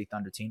Oklahoma City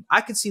Thunder team.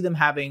 I could see them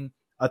having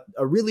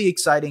a really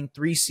exciting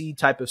 3-seed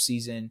type of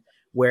season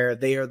where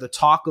they are the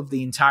talk of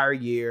the entire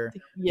year.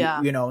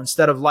 Yeah. You know,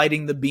 instead of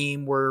lighting the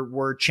beam,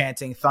 we're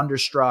chanting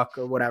Thunderstruck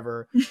or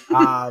whatever.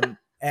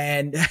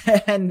 And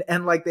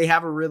like they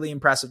have a really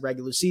impressive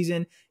regular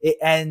season. It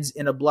ends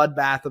in a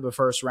bloodbath of a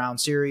first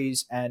round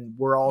series. And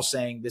we're all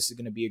saying this is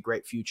going to be a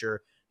great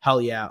future. Hell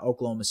yeah,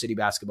 Oklahoma City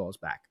basketball is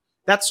back.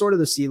 That's sort of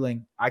the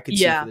ceiling I could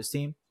see for this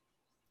team.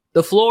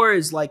 The floor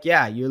is like,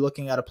 you're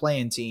looking at a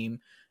play-in team.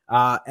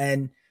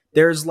 And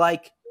there's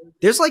like,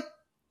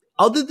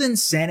 other than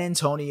San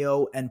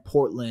Antonio and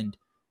Portland,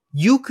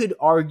 you could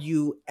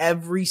argue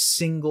every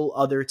single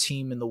other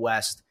team in the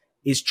West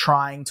is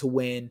trying to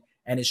win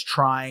and is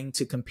trying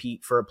to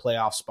compete for a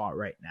playoff spot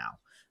right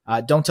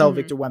now. Don't tell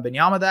Victor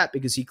Wembanyama that,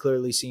 because he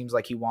clearly seems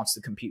like he wants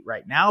to compete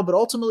right now. But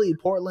ultimately,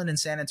 Portland and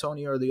San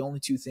Antonio are the only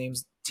 2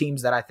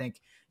 teams that I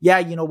think,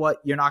 you know what,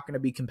 you're not going to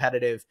be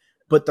competitive.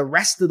 But the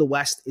rest of the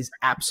West is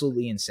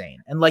absolutely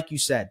insane. And like you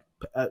said,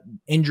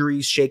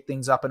 injuries shake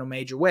things up in a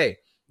major way.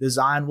 The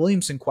Zion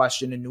Williamson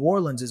question in New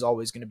Orleans is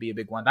always going to be a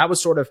big one. That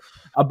was sort of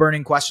a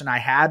burning question I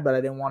had, but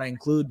I didn't want to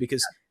include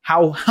because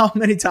how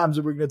many times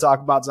are we going to talk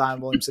about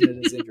Zion Williamson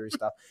and his injury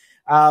stuff?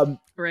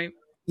 Right.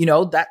 You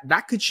know,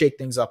 that could shake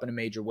things up in a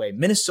major way.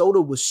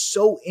 Minnesota was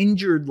so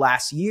injured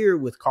last year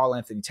with Karl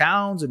Anthony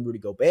Towns and Rudy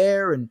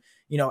Gobert and,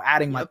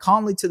 adding Mike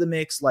Conley to the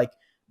mix. Like,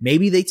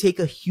 maybe they take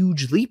a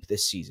huge leap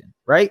this season,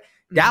 right?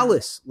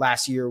 Dallas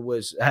last year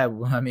was, there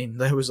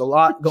was a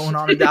lot going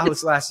on in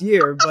Dallas last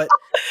year, but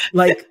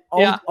like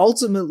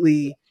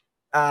ultimately,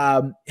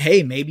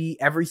 hey, maybe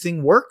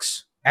everything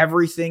works.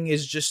 Everything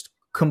is just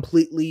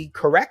completely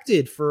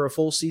corrected for a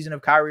full season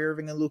of Kyrie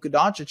Irving and Luka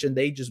Doncic, and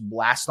they just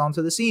blast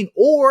onto the scene,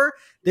 or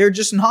they're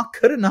just not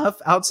good enough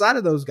outside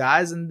of those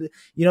guys. And,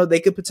 they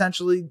could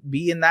potentially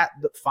be in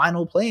the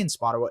final play-in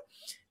spot or what.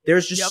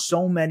 There's just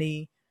so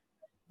many,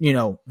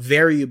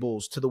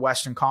 variables to the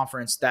Western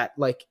Conference that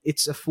like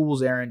it's a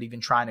fool's errand even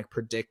trying to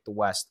predict the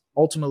West.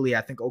 Ultimately,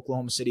 I think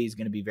Oklahoma City is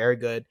going to be very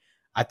good.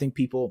 I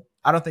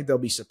don't think they'll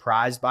be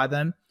surprised by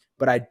them,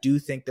 but I do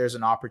think there's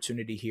an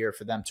opportunity here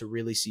for them to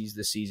really seize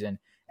the season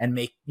and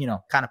make,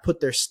 kind of put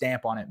their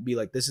stamp on it and be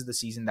like, this is the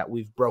season that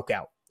we've broke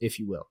out, if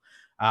you will.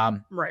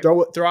 Right.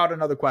 Throw out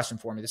another question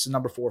for me. This is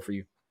number 4 for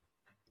you.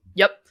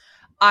 Yep.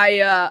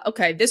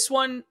 Okay. This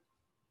one,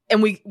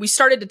 and we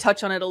started to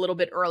touch on it a little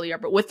bit earlier,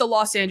 but with the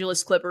Los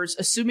Angeles Clippers,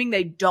 assuming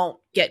they don't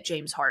get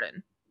James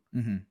Harden,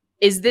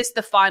 is this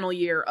the final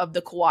year of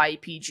the Kawhi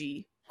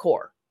PG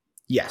core?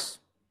 Yes.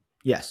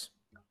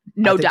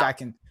 No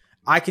doubt.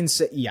 I can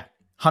say,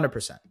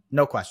 100%.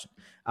 No question.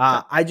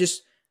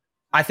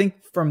 I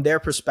think from their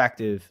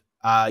perspective,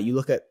 you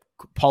look at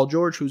Paul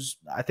George, who's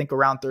I think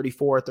around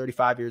 34,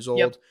 35 years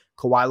old,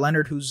 Kawhi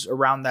Leonard, who's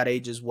around that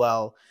age as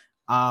well.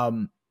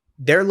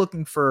 They're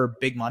looking for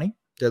big money.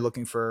 They're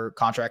looking for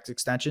contract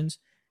extensions.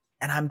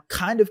 And I'm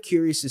kind of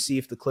curious to see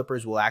if the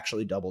Clippers will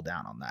actually double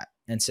down on that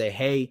and say,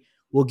 hey,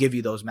 we'll give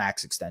you those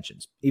max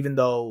extensions. Even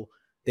though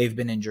they've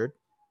been injured,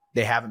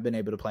 they haven't been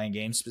able to play in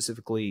games,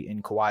 specifically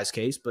in Kawhi's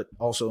case, but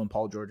also in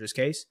Paul George's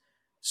case.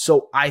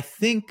 So I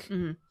think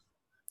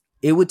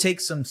it would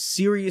take some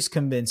serious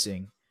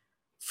convincing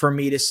for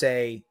me to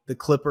say the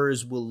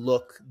Clippers will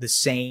look the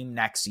same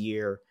next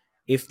year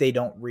if they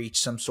don't reach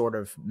some sort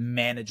of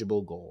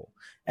manageable goal.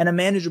 And a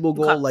manageable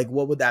goal, like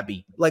what would that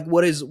be? Like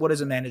what is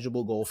a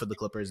manageable goal for the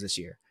Clippers this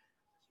year?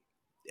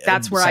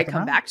 That's where I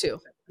come back to.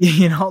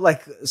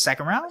 Like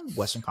second round,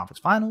 Western Conference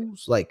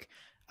Finals. Like,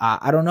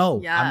 I don't know.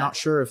 Yeah. I'm not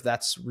sure if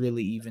that's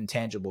really even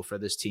tangible for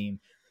this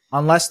team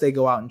unless they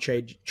go out and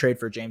trade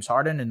for James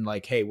Harden and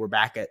like, hey, we're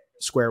back at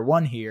square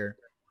one here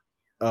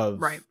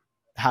of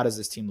how does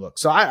this team look?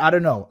 So I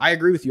don't know. I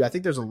agree with you. I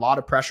think there's a lot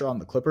of pressure on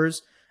the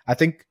Clippers. I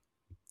think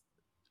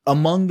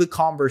among the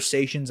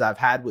conversations I've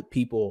had with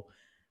people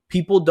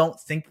don't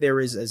think there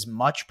is as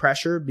much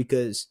pressure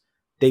because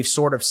they've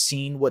sort of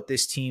seen what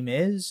this team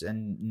is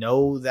and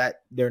know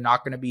that they're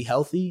not going to be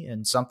healthy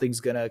and something's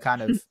going to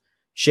kind of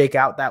shake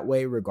out that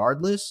way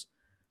regardless.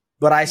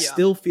 But I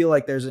still feel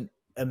like there's an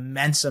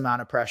immense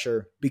amount of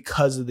pressure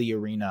because of the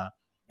arena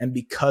and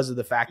because of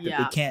the fact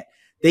that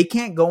they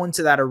can't go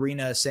into that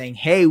arena saying,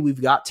 hey,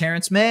 we've got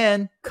Terrence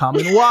Mann, come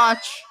and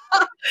watch.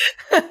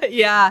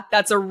 Yeah,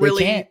 that's a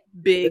really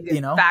big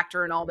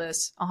factor in all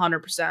this.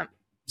 100%.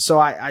 So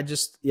I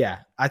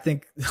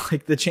think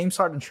like the James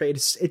Harden trade,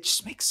 it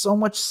just makes so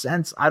much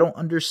sense. I don't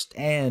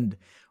understand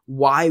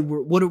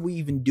what are we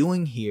even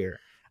doing here?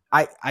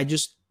 I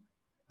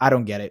I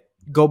don't get it.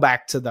 Go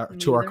back to our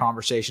Neither.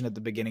 conversation at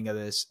the beginning of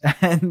this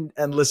and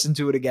listen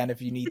to it again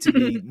if you need to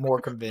be more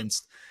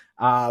convinced.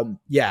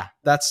 Yeah,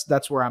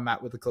 that's where I'm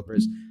at with the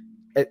Clippers.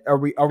 Are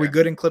we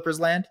good in Clippers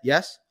land?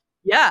 Yes.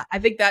 Yeah, I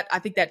think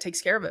that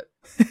takes care of it.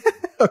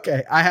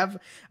 Okay, I have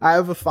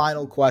a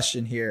final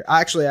question here.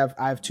 Actually,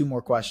 I have two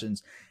more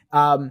questions.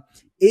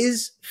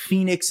 Is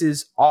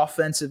Phoenix's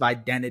offensive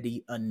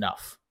identity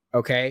enough?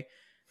 Okay,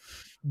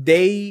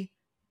 they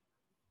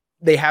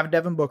have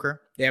Devin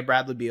Booker, they have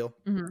Bradley Beal,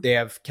 they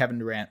have Kevin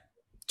Durant,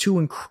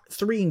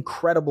 three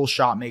incredible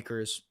shot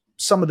makers,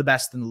 some of the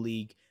best in the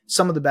league,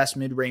 some of the best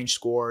mid-range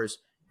scorers,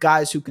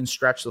 guys who can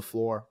stretch the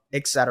floor,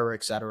 et cetera,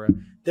 et cetera.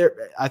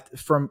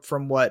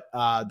 From what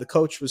the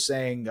coach was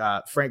saying,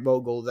 Frank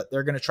Vogel, that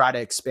they're going to try to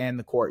expand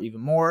the court even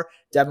more.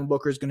 Devin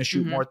Booker is going to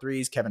shoot more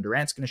threes. Kevin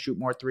Durant's going to shoot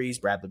more threes.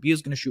 Bradley Beal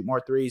is going to shoot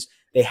more threes.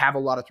 They have a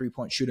lot of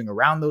three-point shooting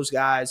around those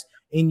guys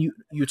in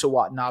Yuta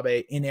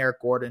Watanabe, in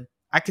Eric Gordon.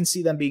 I can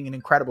see them being an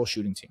incredible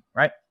shooting team,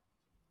 right?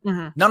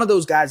 None of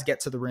those guys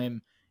get to the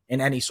rim in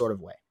any sort of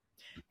way.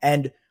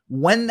 And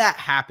when that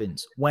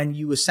happens, when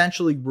you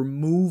essentially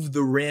remove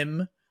the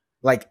rim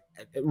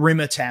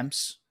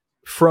attempts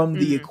from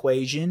the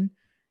equation,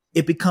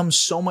 it becomes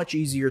so much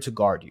easier to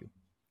guard you.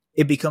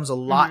 It becomes a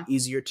lot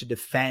easier to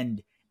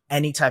defend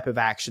any type of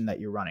action that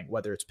you're running,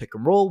 whether it's pick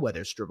and roll,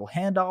 whether it's dribble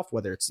handoff,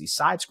 whether it's these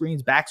side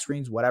screens, back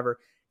screens, whatever.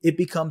 It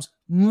becomes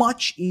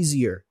much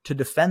easier to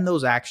defend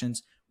those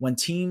actions when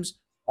teams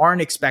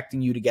aren't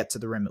expecting you to get to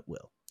the rim at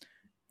will.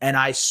 And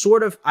I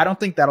don't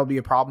think that'll be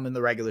a problem in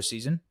the regular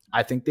season.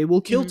 I think they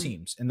will kill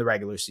teams in the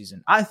regular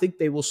season. I think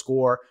they will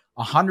score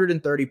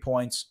 130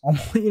 points,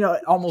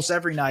 almost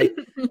every night.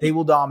 They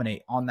will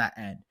dominate on that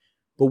end.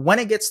 But when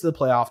it gets to the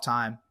playoff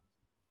time,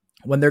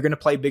 when they're going to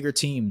play bigger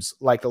teams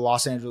like the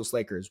Los Angeles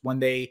Lakers, when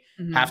they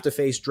have to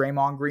face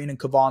Draymond Green and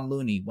Kevon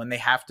Looney, when they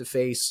have to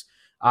face,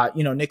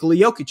 Nikola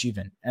Jokic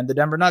even, and the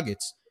Denver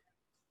Nuggets,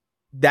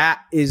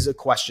 that is a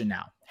question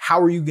now.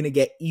 How are you going to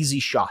get easy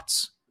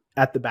shots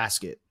at the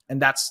basket?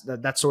 And that's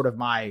sort of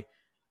my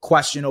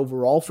question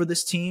overall for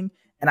this team.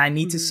 And I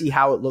need to see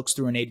how it looks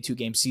through an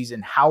 82-game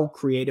season. How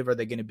creative are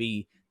they going to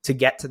be to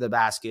get to the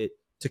basket,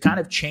 to kind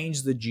of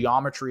change the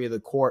geometry of the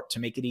court to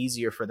make it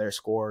easier for their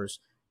scorers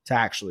to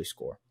actually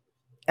score?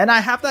 And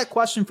I have that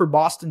question for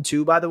Boston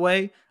too, by the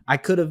way. I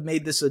could have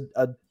made this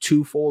a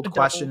twofold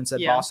question and said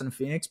Boston and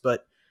Phoenix,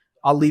 but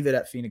I'll leave it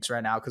at Phoenix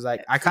right now because I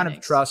kind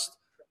of trust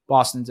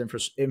Boston's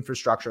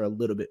infrastructure a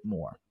little bit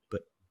more.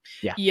 But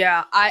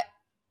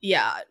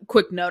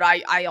quick note,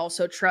 I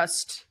also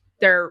trust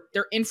their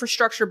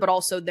infrastructure, but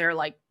also their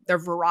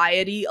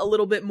variety a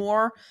little bit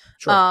more.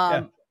 Sure.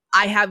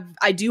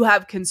 I do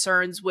have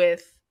concerns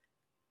with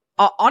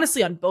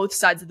honestly on both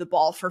sides of the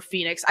ball for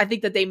Phoenix. I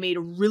think that they made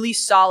really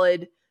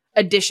solid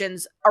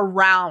additions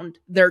around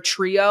their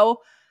trio.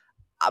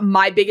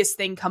 My biggest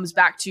thing comes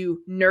back to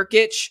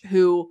Nurkic,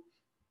 who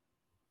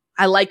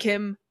I like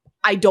him.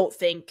 I don't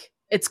think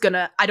it's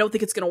gonna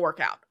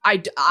work out.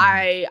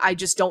 I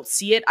just don't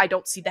see it. I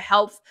don't see the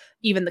health.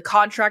 Even the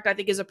contract, I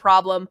think, is a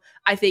problem.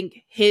 I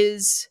think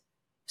his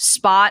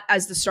spot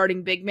as the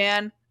starting big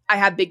man, I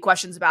have big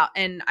questions about.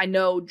 And I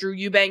know Drew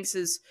Eubanks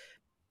is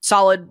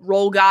solid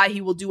role guy.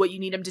 He will do what you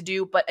need him to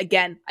do. But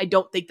again, I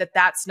don't think that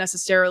that's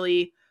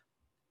necessarily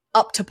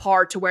up to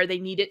par to where they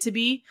need it to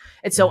be.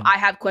 And so I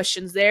have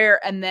questions there.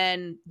 And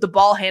then the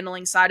ball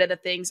handling side of the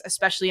things,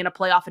 especially in a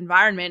playoff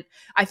environment,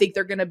 I think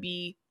they're going to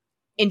be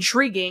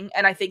intriguing.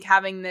 And I think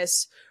having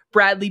this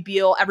Bradley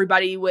Beal,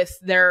 everybody with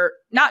their,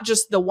 not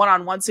just the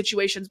one-on-one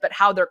situations, but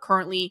how they're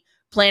currently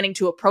planning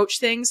to approach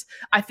things,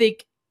 I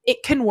think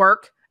it can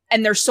work.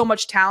 And there's so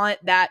much talent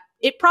that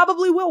it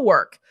probably will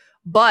work.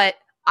 But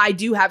I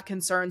do have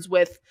concerns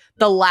with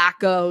the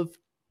lack of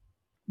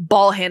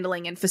ball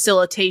handling and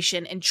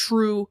facilitation and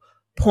true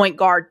point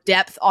guard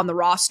depth on the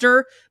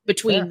roster.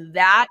 Between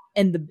that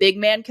and the big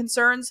man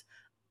concerns,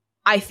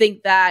 I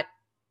think that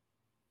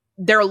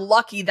they're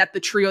lucky that the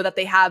trio that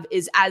they have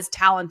is as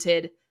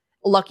talented.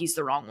 Lucky's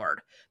the wrong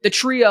word. The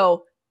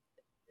trio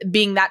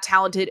being that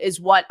talented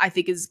is what I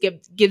think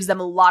gives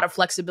them a lot of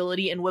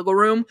flexibility and wiggle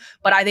room.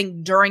 But I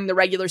think during the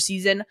regular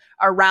season,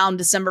 around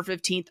December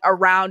 15th,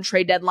 around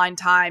trade deadline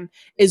time,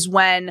 is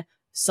when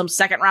some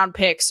second round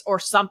picks or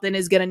something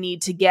is going to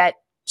need to get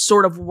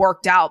sort of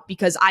worked out,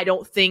 because I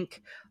don't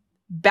think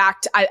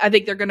I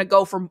think they're going to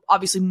go for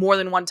obviously more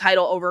than one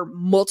title over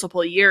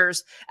multiple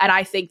years. And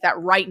I think that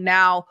right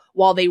now,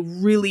 while they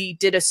really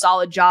did a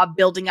solid job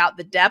building out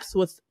the depth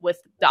with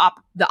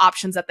the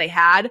options that they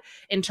had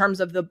in terms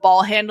of the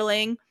ball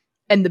handling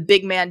and the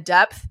big man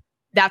depth,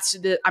 I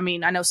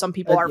know some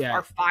people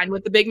are fine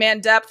with the big man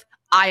depth.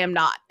 I am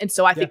not. And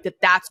so I think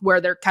that's where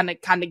they're kind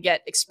of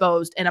get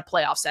exposed in a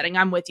playoff setting.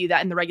 I'm with you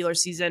that in the regular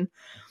season,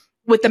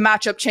 with the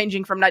matchup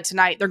changing from night to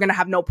night, they're going to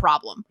have no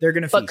problem. They're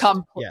going to but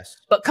come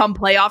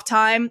playoff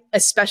time,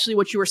 especially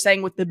what you were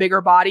saying with the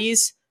bigger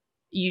bodies,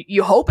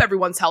 you hope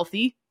everyone's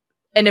healthy.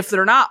 And if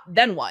they're not,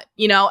 then what?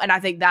 And I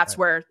think that's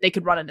where they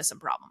could run into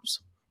some problems.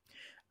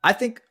 I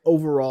think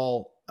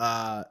overall,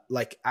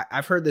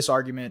 I've heard this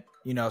argument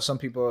some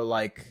people are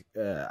like,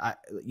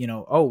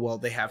 oh, well,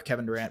 they have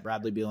Kevin Durant,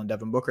 Bradley Beal, and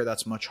Devin Booker.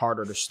 That's much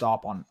harder to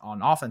stop on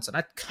offense. And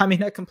I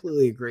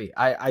completely agree.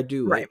 I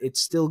do. Right.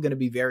 It's still going to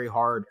be very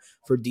hard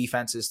for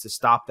defenses to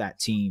stop that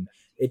team.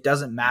 It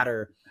doesn't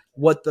matter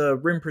what the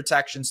rim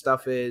protection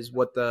stuff is,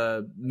 what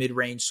the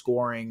mid-range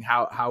scoring,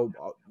 how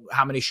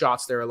many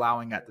shots they're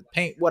allowing at the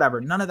paint,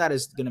 whatever. None of that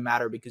is going to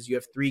matter because you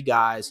have three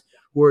guys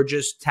who are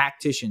just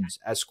tacticians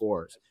as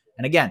scorers.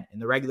 And again, in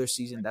the regular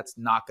season, that's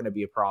not going to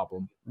be a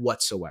problem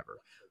whatsoever.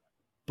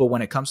 But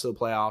when it comes to the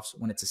playoffs,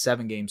 when it's a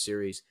 7-game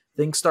series,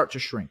 things start to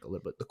shrink a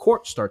little bit. The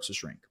court starts to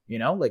shrink,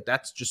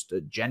 that's just a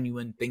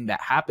genuine thing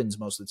that happens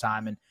most of the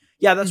time. And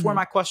yeah, that's where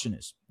my question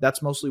is.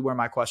 That's mostly where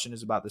my question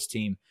is about this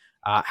team.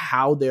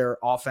 How their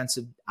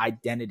offensive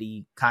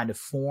identity kind of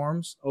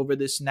forms over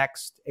this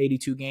next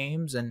 82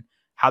 games and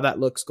how that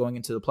looks going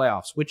into the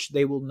playoffs, which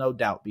they will no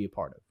doubt be a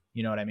part of.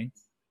 You know what I mean?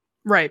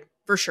 Right.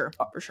 For sure.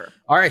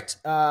 All right.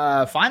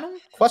 Final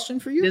question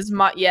for you.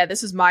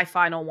 This is my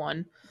final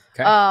one.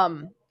 Okay.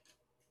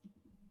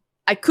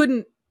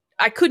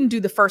 I couldn't do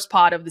the first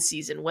pod of the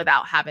season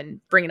without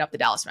bringing up the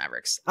Dallas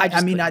Mavericks.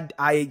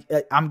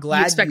 I'm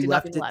glad you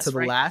left it to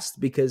the last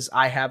because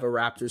I have a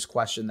Raptors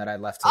question that I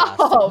left to last.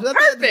 Oh,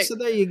 perfect. So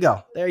there you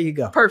go.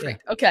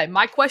 Perfect. Yeah. Okay.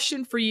 My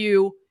question for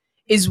you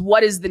is,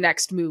 what is the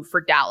next move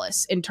for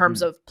Dallas in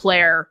terms of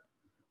player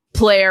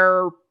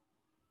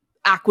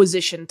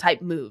acquisition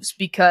type moves?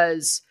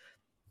 Because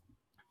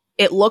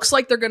it looks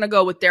like they're going to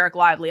go with Derek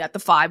Lively at the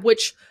 5,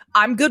 which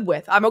I'm good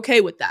with. I'm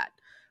okay with that.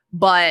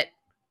 But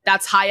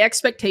that's high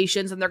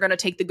expectations, and they're going to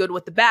take the good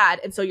with the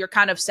bad. And so you're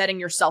kind of setting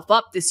yourself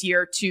up this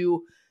year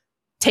to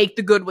take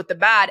the good with the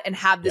bad and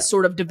have this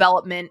sort of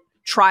development,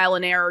 trial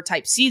and error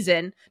type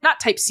season.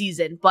 Not type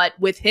season, but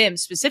with him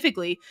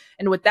specifically.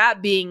 And with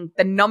that being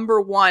the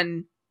number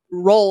one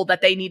role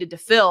that they needed to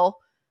fill,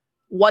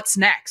 what's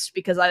next?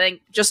 Because I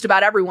think just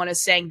about everyone is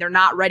saying they're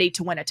not ready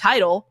to win a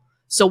title.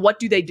 So what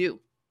do they do?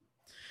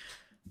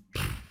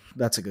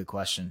 That's a good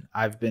question.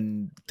 I've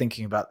been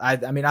thinking about, I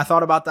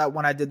thought about that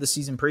when I did the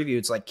season preview.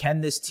 It's like,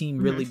 can this team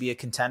really be a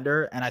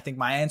contender? And I think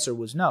my answer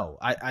was no.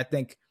 I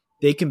think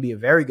they can be a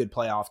very good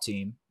playoff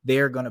team. They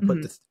are going to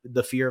put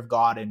the fear of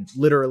God in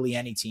literally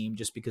any team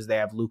just because they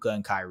have Luka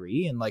and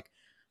Kyrie. And like,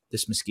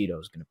 this mosquito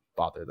is going to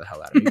bother the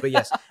hell out of me. But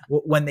yes,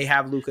 when they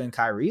have Luka and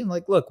Kyrie, and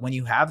like, look, when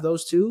you have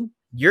those two,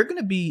 you're going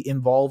to be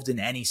involved in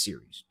any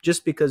series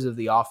just because of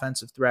the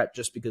offensive threat,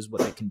 just because of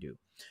what they can do.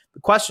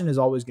 The question is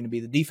always going to be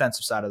the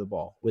defensive side of the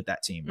ball with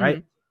that team,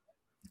 right?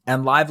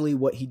 And Lively,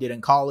 what he did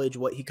in college,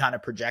 what he kind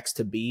of projects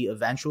to be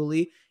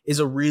eventually, is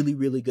a really,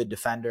 really good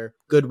defender,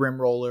 good rim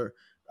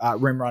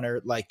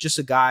runner, like just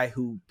a guy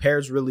who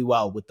pairs really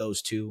well with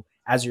those two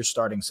as your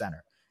starting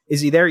center.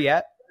 Is he there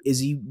yet? Is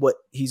he what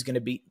he's going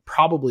to be?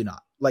 Probably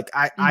not. Like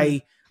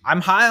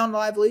I'm high on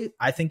Lively.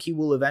 I think he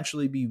will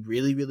eventually be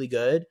really, really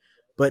good.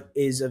 But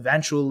is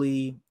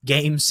eventually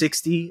game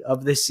 60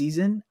 of this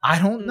season? I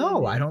don't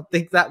know. I don't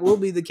think that will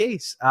be the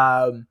case.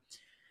 And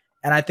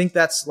I think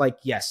that's like,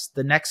 yes,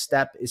 the next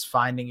step is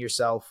finding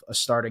yourself a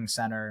starting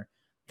center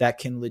that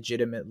can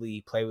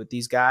legitimately play with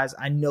these guys.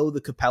 I know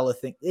the Capella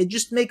thing. It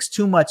just makes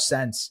too much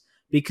sense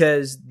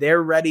because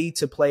they're ready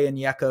to play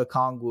Onyeka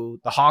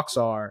Okongwu. The Hawks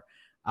are.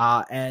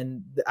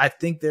 And I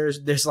think there's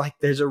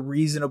a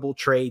reasonable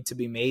trade to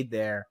be made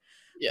there.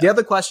 Yeah. The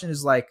other question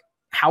is like,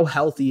 how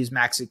healthy is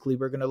Maxi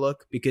Kleber going to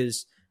look?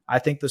 Because I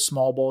think the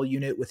small ball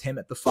unit with him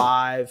at the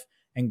 5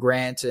 and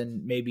Grant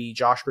and maybe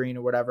Josh Green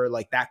or whatever,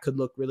 like that could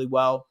look really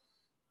well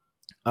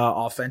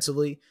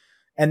offensively.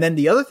 And then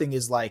the other thing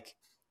is like,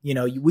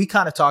 we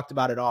kind of talked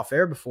about it off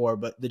air before,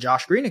 but the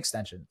Josh Green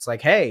extension, it's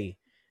like, hey,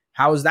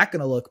 how is that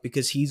going to look?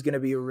 Because he's going to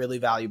be a really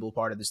valuable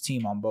part of this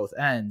team on both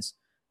ends.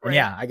 Right. And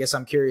yeah, I guess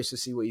I'm curious to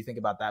see what you think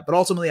about that. But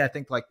ultimately, I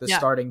think like the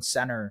starting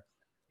center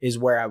is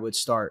where I would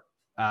start.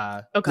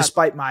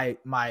 Despite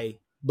my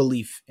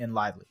belief in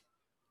Lively.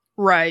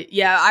 Right.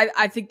 Yeah.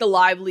 I think the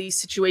Lively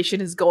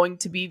situation is going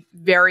to be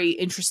very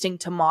interesting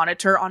to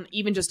monitor on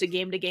even just a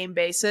game-to-game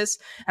basis.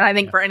 And I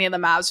think for any of the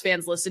Mavs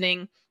fans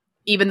listening,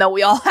 even though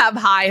we all have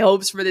high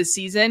hopes for this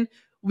season,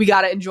 we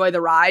got to enjoy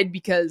the ride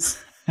because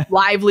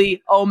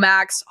Lively,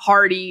 Omax,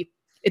 Hardy,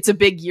 it's a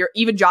big year.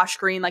 Even Josh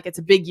Green, like it's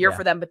a big year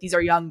for them, but these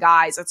are young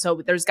guys. And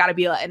so there's got to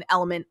be an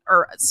element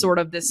or sort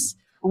of this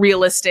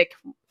realistic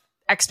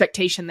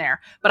expectation there,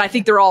 but I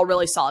think they're all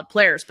really solid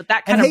players. But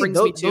that kind of brings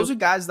me to those are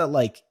guys that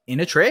like in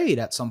a trade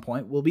at some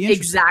point will be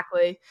interesting.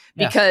 Exactly,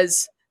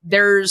 because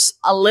there's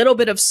a little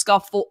bit of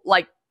scuffle,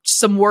 like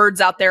some words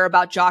out there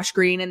about Josh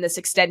Green and this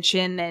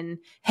extension and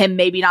him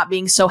maybe not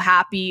being so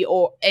happy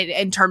or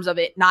in terms of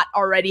it not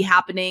already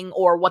happening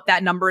or what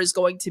that number is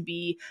going to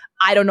be.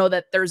 I don't know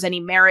that there's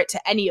any merit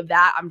to any of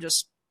that. I'm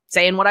just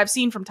saying what I've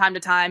seen from time to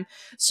time.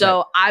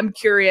 So I'm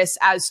curious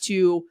as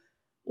to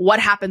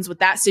what happens with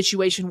that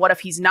situation. What if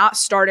he's not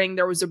starting?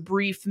 There was a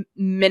brief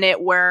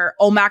minute where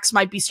Omax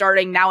might be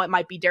starting. Now it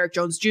might be Derek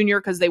Jones Jr.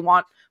 because they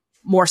want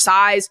more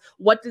size.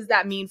 What does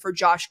that mean for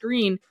Josh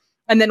Green?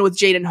 And then with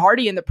Jaden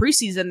Hardy in the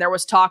preseason, there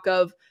was talk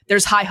of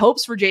there's high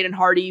hopes for Jaden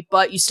Hardy,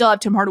 but you still have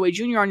Tim Hardaway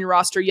Jr. on your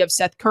roster. You have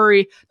Seth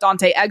Curry.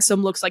 Dante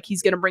Exum looks like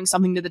he's going to bring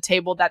something to the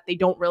table that they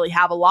don't really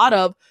have a lot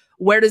of.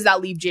 Where does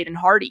that leave Jaden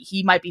Hardy?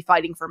 He might be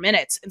fighting for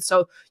minutes. And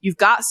so you've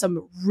got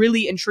some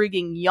really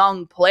intriguing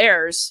young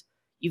players.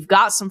 You've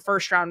got some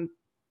first-round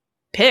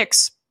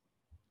picks,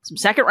 some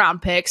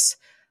second-round picks.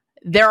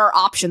 There are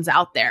options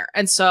out there.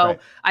 And so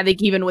I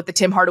think even with the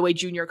Tim Hardaway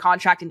Jr.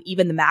 contract and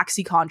even the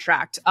Maxey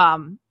contract,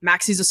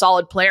 Maxey's a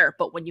solid player.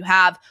 But when you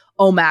have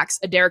Omax,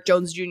 a Derek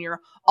Jones Jr.,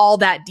 all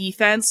that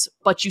defense,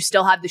 but you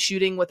still have the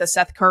shooting with a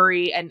Seth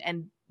Curry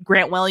and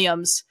Grant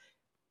Williams,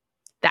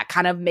 that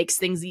kind of makes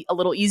things a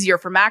little easier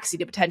for Maxey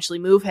to potentially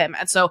move him.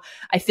 And so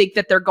I think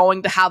that they're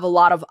going to have a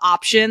lot of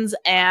options.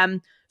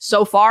 And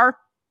so far,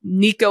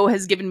 Nico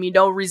has given me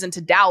no reason to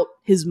doubt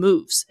his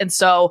moves. And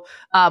so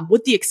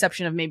with the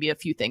exception of maybe a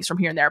few things from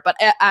here and there, but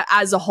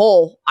as a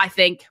whole, I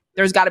think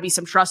there's got to be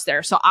some trust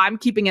there. So I'm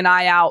keeping an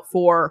eye out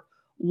for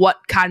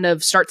what kind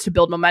of starts to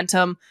build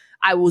momentum.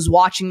 I was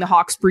watching the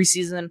Hawks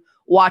preseason,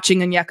 watching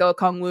Onyeka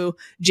Okongwu,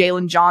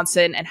 Jalen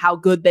Johnson, and how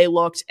good they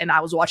looked. And I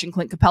was watching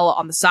Clint Capella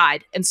on the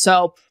side. And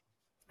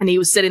he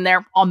was sitting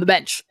there on the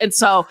bench. And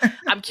so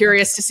I'm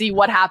curious to see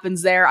what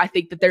happens there. I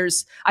think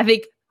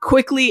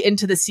quickly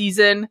into the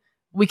season,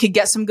 we could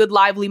get some good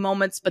lively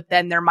moments, but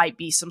then there might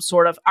be some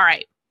sort of, all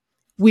right,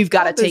 there's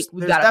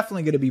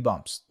definitely going to be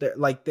bumps.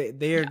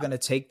 They are going to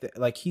take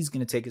he's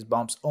going to take his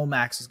bumps.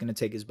 Omax is going to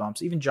take his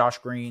bumps. Even Josh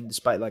Green,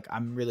 despite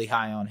I'm really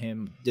high on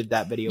him, did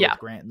that video with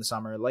Grant in the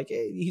summer.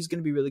 He's going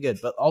to be really good,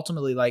 but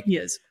ultimately he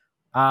is.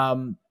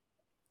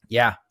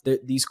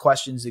 These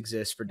questions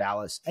exist for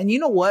Dallas. And you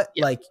know what?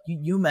 Yeah.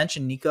 You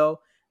mentioned Nico.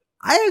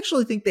 I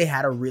actually think they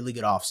had a really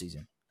good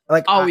offseason.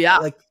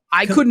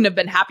 I couldn't have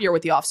been happier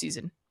with the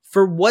offseason.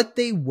 For what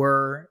they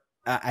were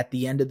at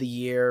the end of the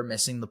year,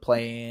 missing the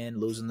play-in,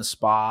 losing the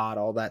spot,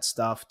 all that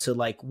stuff, to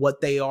what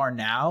they are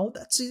now,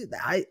 that's it.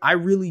 I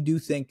really do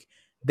think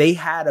they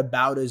had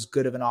about as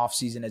good of an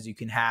offseason as you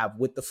can have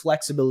with the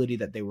flexibility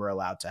that they were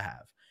allowed to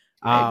have.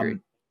 I agree.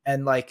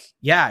 And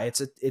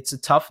it's a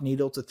tough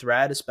needle to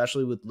thread,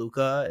 especially with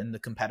Luka and the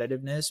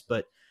competitiveness.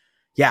 But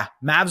yeah,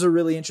 Mavs are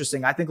really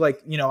interesting. I think I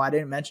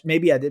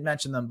did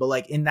mention them,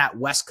 but in that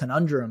West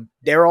conundrum,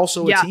 they're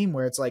also a team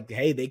where it's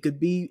hey, they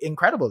could be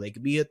incredible. They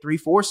could be a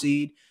 3-4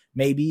 seed.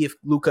 Maybe if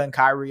Luka and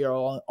Kyrie are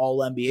all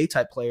NBA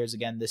type players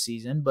again this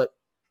season, but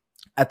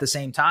at the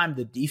same time,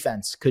 the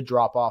defense could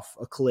drop off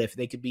a cliff.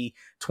 They could be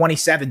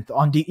 27th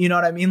on you know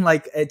what I mean?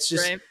 It's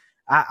just, right.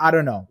 I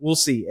don't know. We'll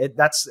see.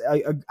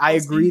 I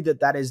agree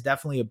that is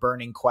definitely a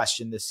burning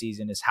question this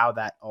season, is how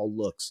that all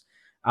looks.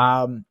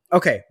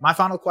 Okay. My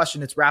final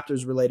question, it's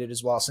Raptors related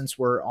as well, since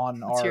we're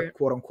on our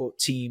quote unquote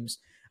teams.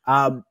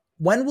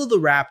 When will the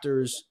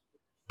Raptors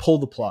pull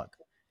the plug?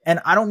 And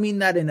I don't mean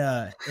that in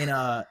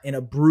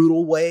a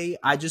brutal way.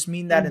 I just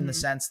mean that in the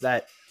sense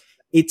that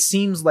it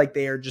seems like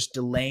they are just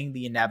delaying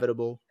the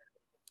inevitable.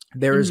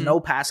 There is no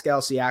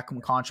Pascal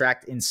Siakam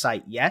contract in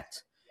sight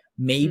yet.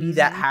 Maybe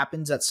that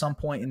happens at some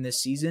point in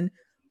this season,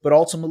 but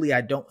ultimately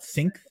I don't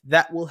think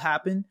that will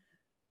happen.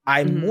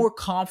 I'm more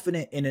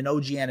confident in an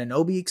OG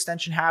Anunoby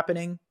extension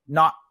happening,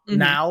 not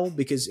now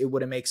because it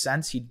wouldn't make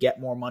sense. He'd get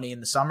more money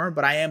in the summer,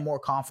 but I am more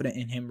confident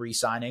in him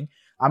re-signing.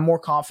 I'm more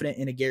confident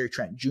in a Gary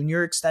Trent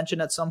Jr.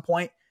 extension at some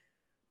point,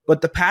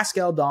 but the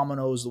Pascal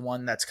domino is the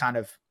one that's kind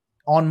of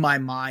on my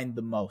mind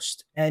the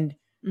most. And,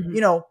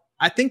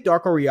 I think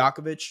Darko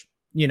Rajakovic,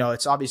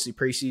 it's obviously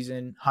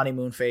preseason,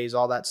 honeymoon phase,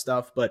 all that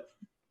stuff, but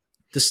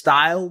the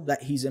style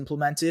that he's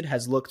implemented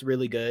has looked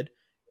really good.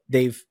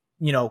 They've,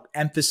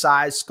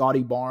 emphasized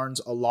Scotty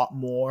Barnes a lot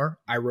more.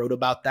 I wrote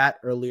about that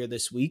earlier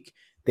this week.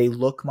 They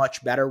look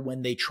much better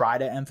when they try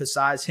to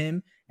emphasize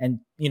him and,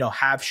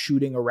 have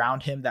shooting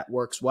around him that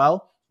works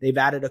well. They've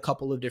added a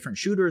couple of different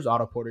shooters.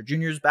 Otto Porter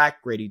Jr. is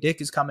back. Grady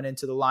Dick is coming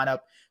into the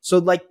lineup. So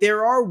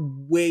there are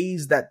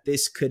ways that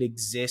this could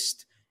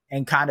exist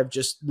and kind of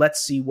just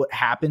let's see what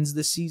happens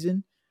this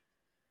season.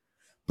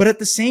 But at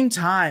the same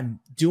time,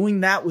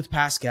 doing that with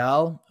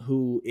Pascal,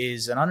 who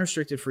is an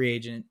unrestricted free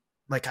agent,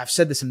 I've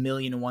said this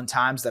 1,000,001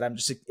 times that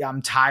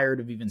I'm tired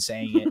of even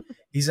saying it.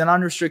 He's an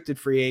unrestricted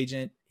free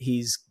agent.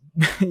 He's,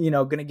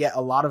 going to get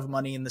a lot of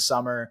money in the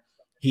summer.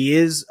 He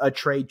is a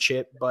trade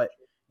chip, but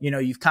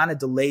you've kind of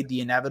delayed the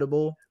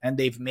inevitable, and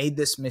they've made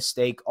this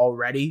mistake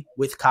already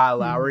with Kyle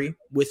Lowry,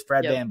 with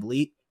Fred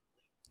VanVleet.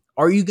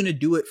 Are you going to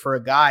do it for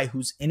a guy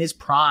who's in his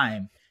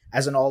prime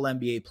as an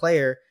all-NBA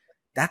player?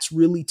 That's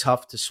really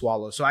tough to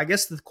swallow. So I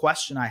guess the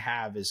question I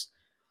have is,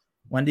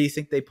 when do you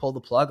think they pull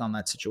the plug on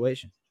that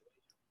situation?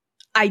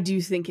 I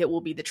do think it will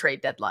be the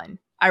trade deadline.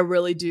 I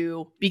really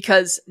do,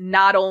 because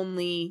not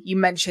only you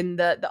mentioned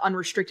the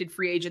unrestricted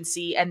free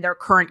agency and their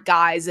current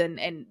guys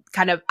and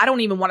kind of, I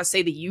don't even want to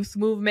say the youth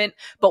movement,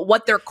 but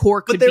what their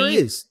core could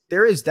be.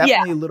 There is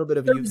definitely a little bit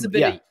of youth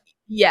movement.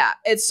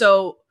 And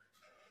so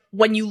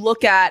when you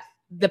look at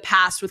the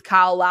past with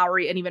Kyle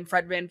Lowry and even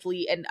Fred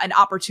VanVleet and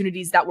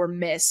opportunities that were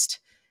missed,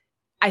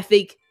 I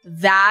think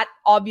that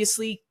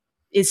obviously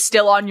is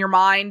still on your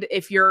mind.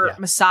 If you're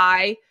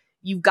Masai,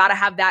 you've got to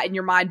have that in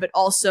your mind, but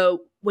also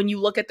when you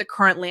look at the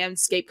current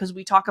landscape, because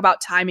we talk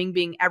about timing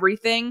being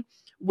everything,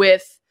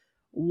 with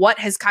what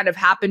has kind of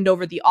happened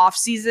over the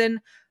offseason,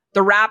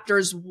 the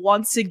Raptors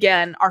once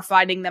again are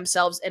finding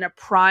themselves in a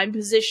prime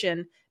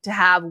position to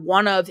have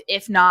one of,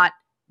 if not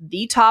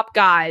the top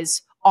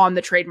guys on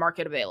the trade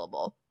market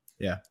available.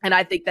 Yeah. And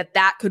I think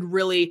that could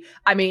really,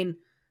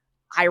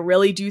 I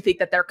really do think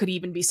that there could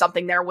even be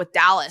something there with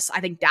Dallas. I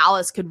think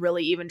Dallas could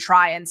really even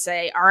try and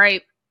say, all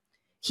right,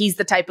 he's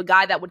the type of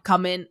guy that would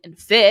come in and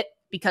fit,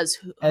 because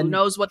who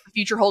knows what the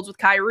future holds with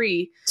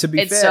Kyrie. To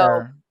be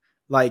fair,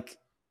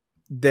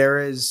 there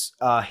is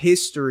a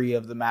history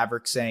of the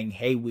Mavericks saying,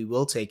 hey, we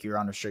will take your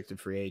unrestricted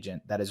free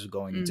agent that is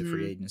going into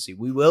free agency.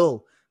 We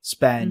will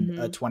spend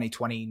a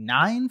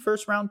 2029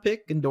 first round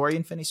pick and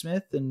Dorian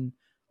Finney-Smith and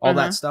all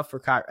that stuff for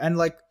Kyrie.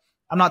 And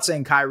I'm not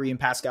saying Kyrie and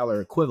Pascal are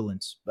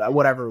equivalents, but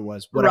whatever it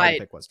was, whatever the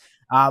pick was.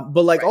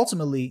 But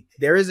ultimately,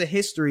 there is a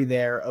history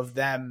there of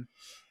them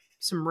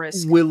some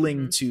risk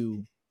willing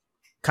to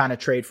kind of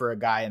trade for a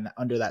guy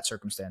under that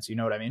circumstance. You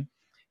know what I mean?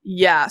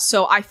 Yeah.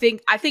 So I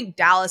think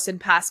Dallas and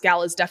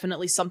Pascal is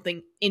definitely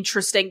something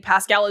interesting.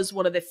 Pascal is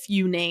one of the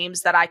few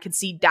names that I could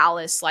see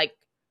Dallas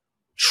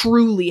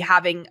truly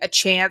having a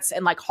chance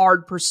and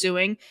hard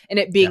pursuing, and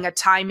it being a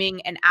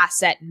timing and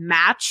asset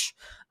match.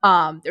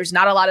 There's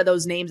not a lot of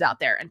those names out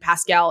there, and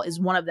Pascal is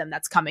one of them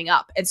that's coming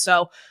up. And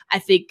so I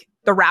think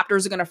the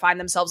Raptors are going to find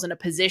themselves in a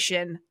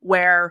position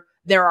where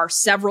there are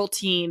several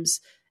teams.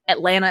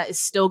 Atlanta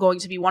is still going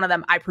to be one of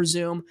them, I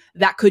presume,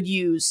 that could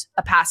use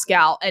a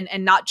Pascal,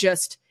 and not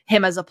just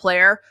him as a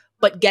player,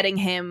 but getting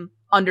him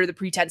under the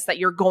pretense that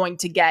you're going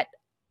to get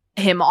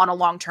him on a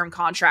long-term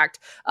contract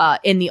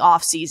in the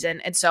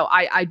offseason. And so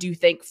I do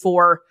think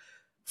for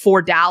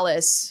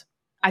Dallas,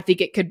 I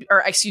think it could,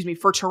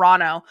 for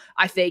Toronto,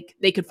 I think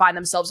they could find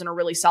themselves in a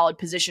really solid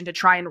position to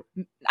try and,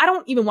 I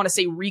don't even want to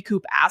say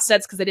recoup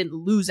assets, because they didn't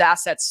lose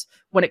assets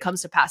when it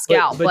comes to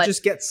Pascal. But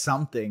just get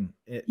something.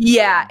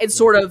 It's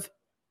sort of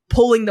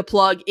pulling the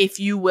plug,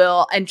 if you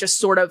will, and just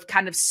sort of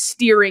kind of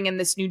steering in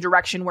this new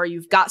direction where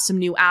you've got some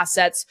new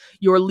assets,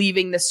 you're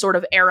leaving this sort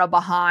of era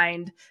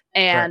behind,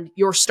 and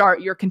you're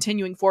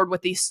continuing forward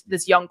with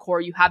this young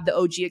core. You have the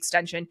OG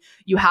extension,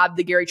 you have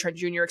the Gary Trent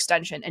Jr.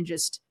 extension, and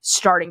just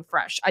starting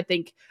fresh. I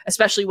think,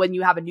 especially when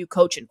you have a new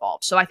coach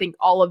involved. So I think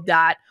all of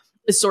that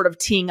is sort of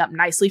teeing up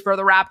nicely for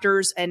the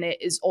Raptors, and it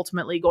is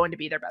ultimately going to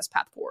be their best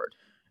path forward.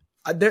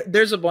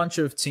 There's a bunch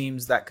of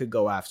teams that could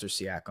go after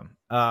Siakam.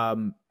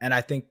 And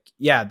I think,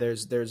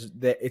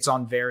 it's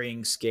on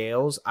varying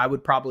scales. I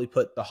would probably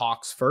put the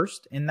Hawks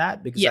first in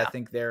that, because I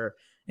think they're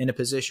in a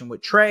position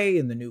with Trey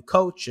and the new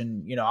coach.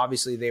 And,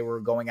 obviously they were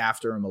going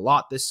after him a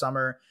lot this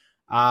summer.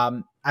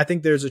 I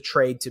think there's a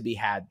trade to be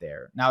had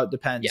there. Now it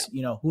depends,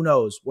 who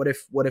knows? What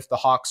if the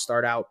Hawks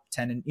start out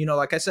 10 and,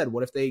 like I said,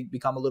 what if they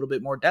become a little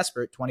bit more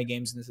desperate 20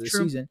 games into the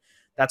season?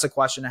 That's a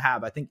question to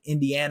have. I think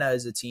Indiana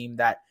is a team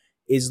that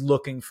is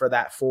looking for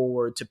that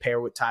forward to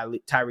pair with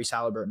Tyrese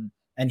Halliburton,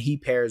 and he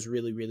pairs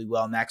really, really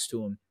well next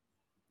to him.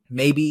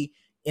 Maybe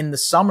in the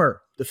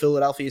summer, the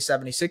Philadelphia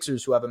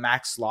 76ers, who have a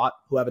max slot,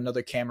 who have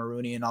another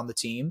Cameroonian on the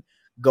team,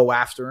 go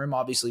after him.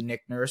 Obviously,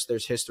 Nick Nurse,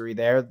 there's history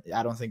there.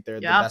 I don't think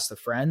they're the best of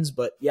friends,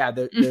 but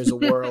there's a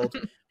world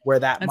where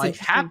that might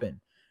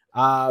happen.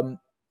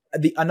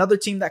 Another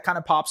team that kind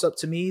of pops up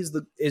to me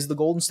is the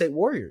Golden State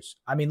Warriors.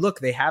 I mean,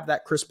 look, they have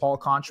that Chris Paul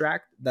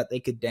contract that they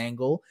could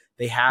dangle.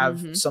 They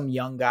have some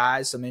young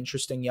guys, some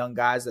interesting young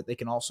guys that they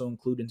can also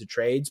include into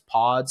trades.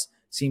 Pods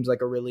seems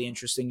like a really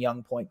interesting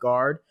young point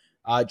guard.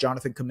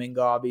 Jonathan Kuminga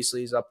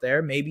obviously is up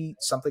there. Maybe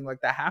something like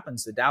that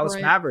happens. The Dallas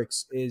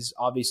Mavericks is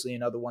obviously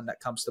another one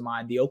that comes to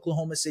mind. The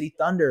Oklahoma City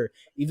Thunder,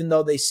 even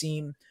though they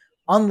seem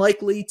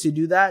unlikely to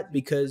do that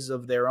because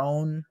of their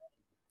own,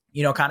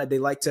 they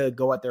like to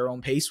go at their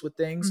own pace with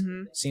things.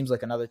 Seems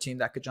like another team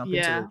that could jump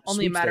into the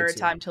only a matter of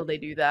time till they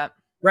do that.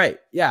 Right.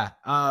 Yeah.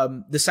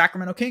 The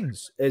Sacramento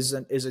Kings is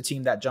a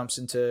team that jumps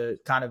into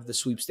kind of the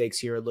sweepstakes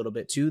here a little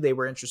bit too. They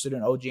were interested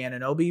in OG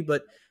Anunoby,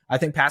 but I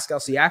think Pascal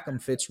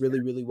Siakam fits really,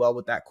 really well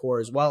with that core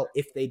as well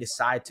if they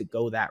decide to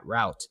go that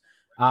route.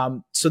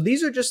 So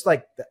these are just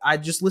I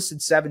just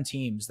listed 7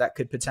 teams that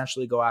could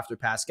potentially go after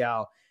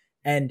Pascal.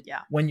 And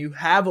when you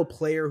have a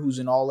player who's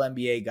an all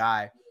NBA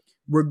guy,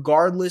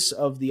 regardless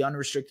of the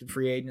unrestricted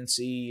free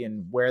agency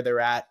and where they're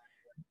at,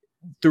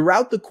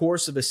 throughout the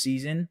course of a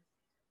season,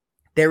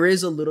 there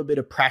is a little bit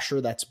of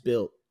pressure that's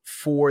built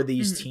for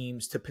these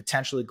teams to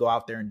potentially go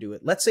out there and do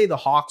it. Let's say the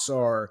Hawks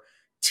are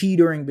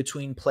teetering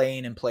between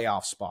play-in and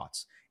playoff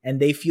spots, and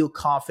they feel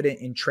confident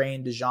in Trey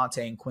and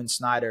DeJounte and Quinn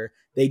Snyder.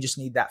 They just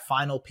need that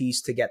final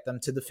piece to get them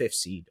to the 5th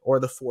seed or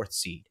the 4th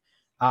seed.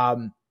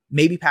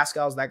 Maybe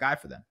Pascal's that guy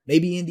for them.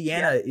 Maybe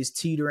Indiana is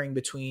teetering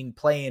between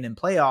play-in and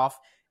playoff,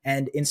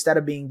 and instead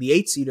of being the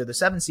 8th seed or the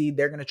 7th seed,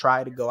 they're going to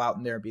try to go out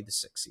in there and be the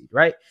 6th seed,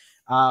 right?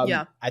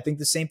 I think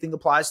the same thing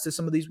applies to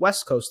some of these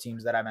West Coast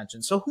teams that I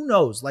mentioned. So who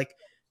knows?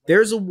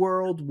 There's a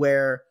world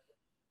where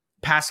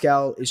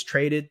Pascal is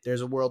traded.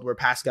 There's a world where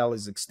Pascal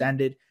is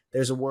extended.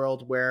 There's a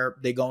world where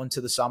they go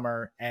into the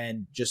summer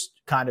and just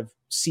kind of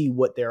see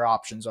what their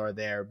options are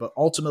there. But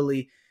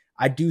ultimately,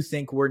 I do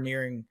think we're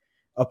nearing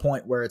a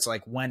point where it's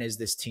like, when is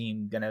this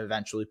team going to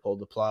eventually pull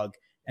the plug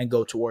and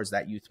go towards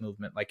that youth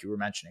movement like you were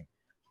mentioning?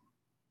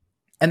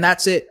 And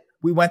that's it.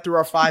 We went through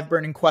our 5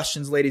 burning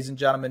questions, ladies and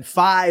gentlemen.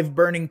 5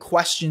 burning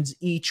questions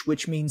each,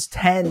 which means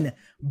 10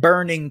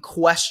 burning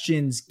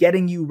questions,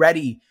 getting you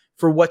ready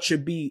for what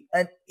should be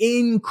an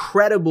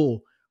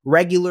incredible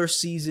regular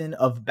season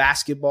of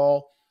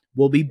basketball.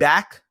 We'll be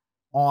back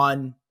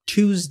on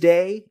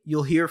Tuesday.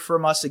 You'll hear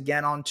from us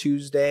again on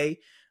Tuesday,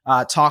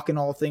 talking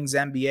all things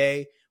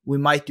NBA. We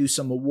might do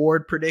some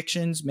award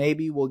predictions.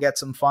 Maybe we'll get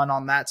some fun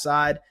on that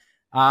side.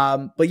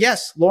 But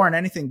yes, Lauren,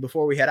 anything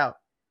before we head out?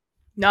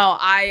 No,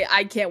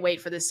 I can't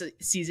wait for this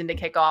season to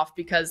kick off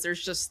because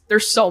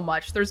there's so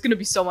much. There's going to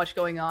be so much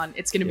going on.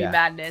 It's going to be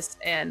madness,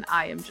 and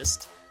I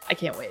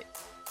can't wait.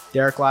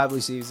 Derek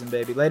Lively season,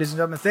 baby. Ladies and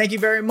gentlemen, thank you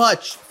very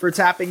much for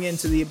tapping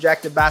into the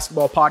Objective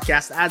Basketball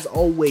Podcast. As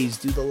always,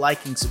 do the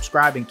liking,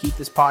 subscribe, and keep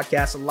this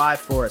podcast alive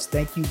for us.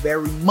 Thank you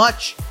very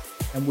much,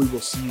 and we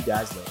will see you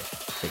guys later.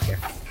 Take care.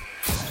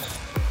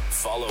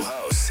 Follow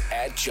hosts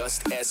at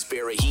Just S.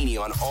 Barahini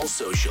on all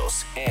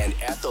socials and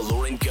at The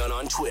Lauren Gunn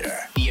on Twitter.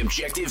 The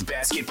Objective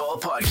Basketball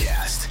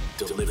Podcast,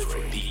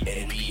 delivering the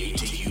NBA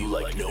to you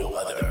like no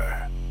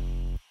other.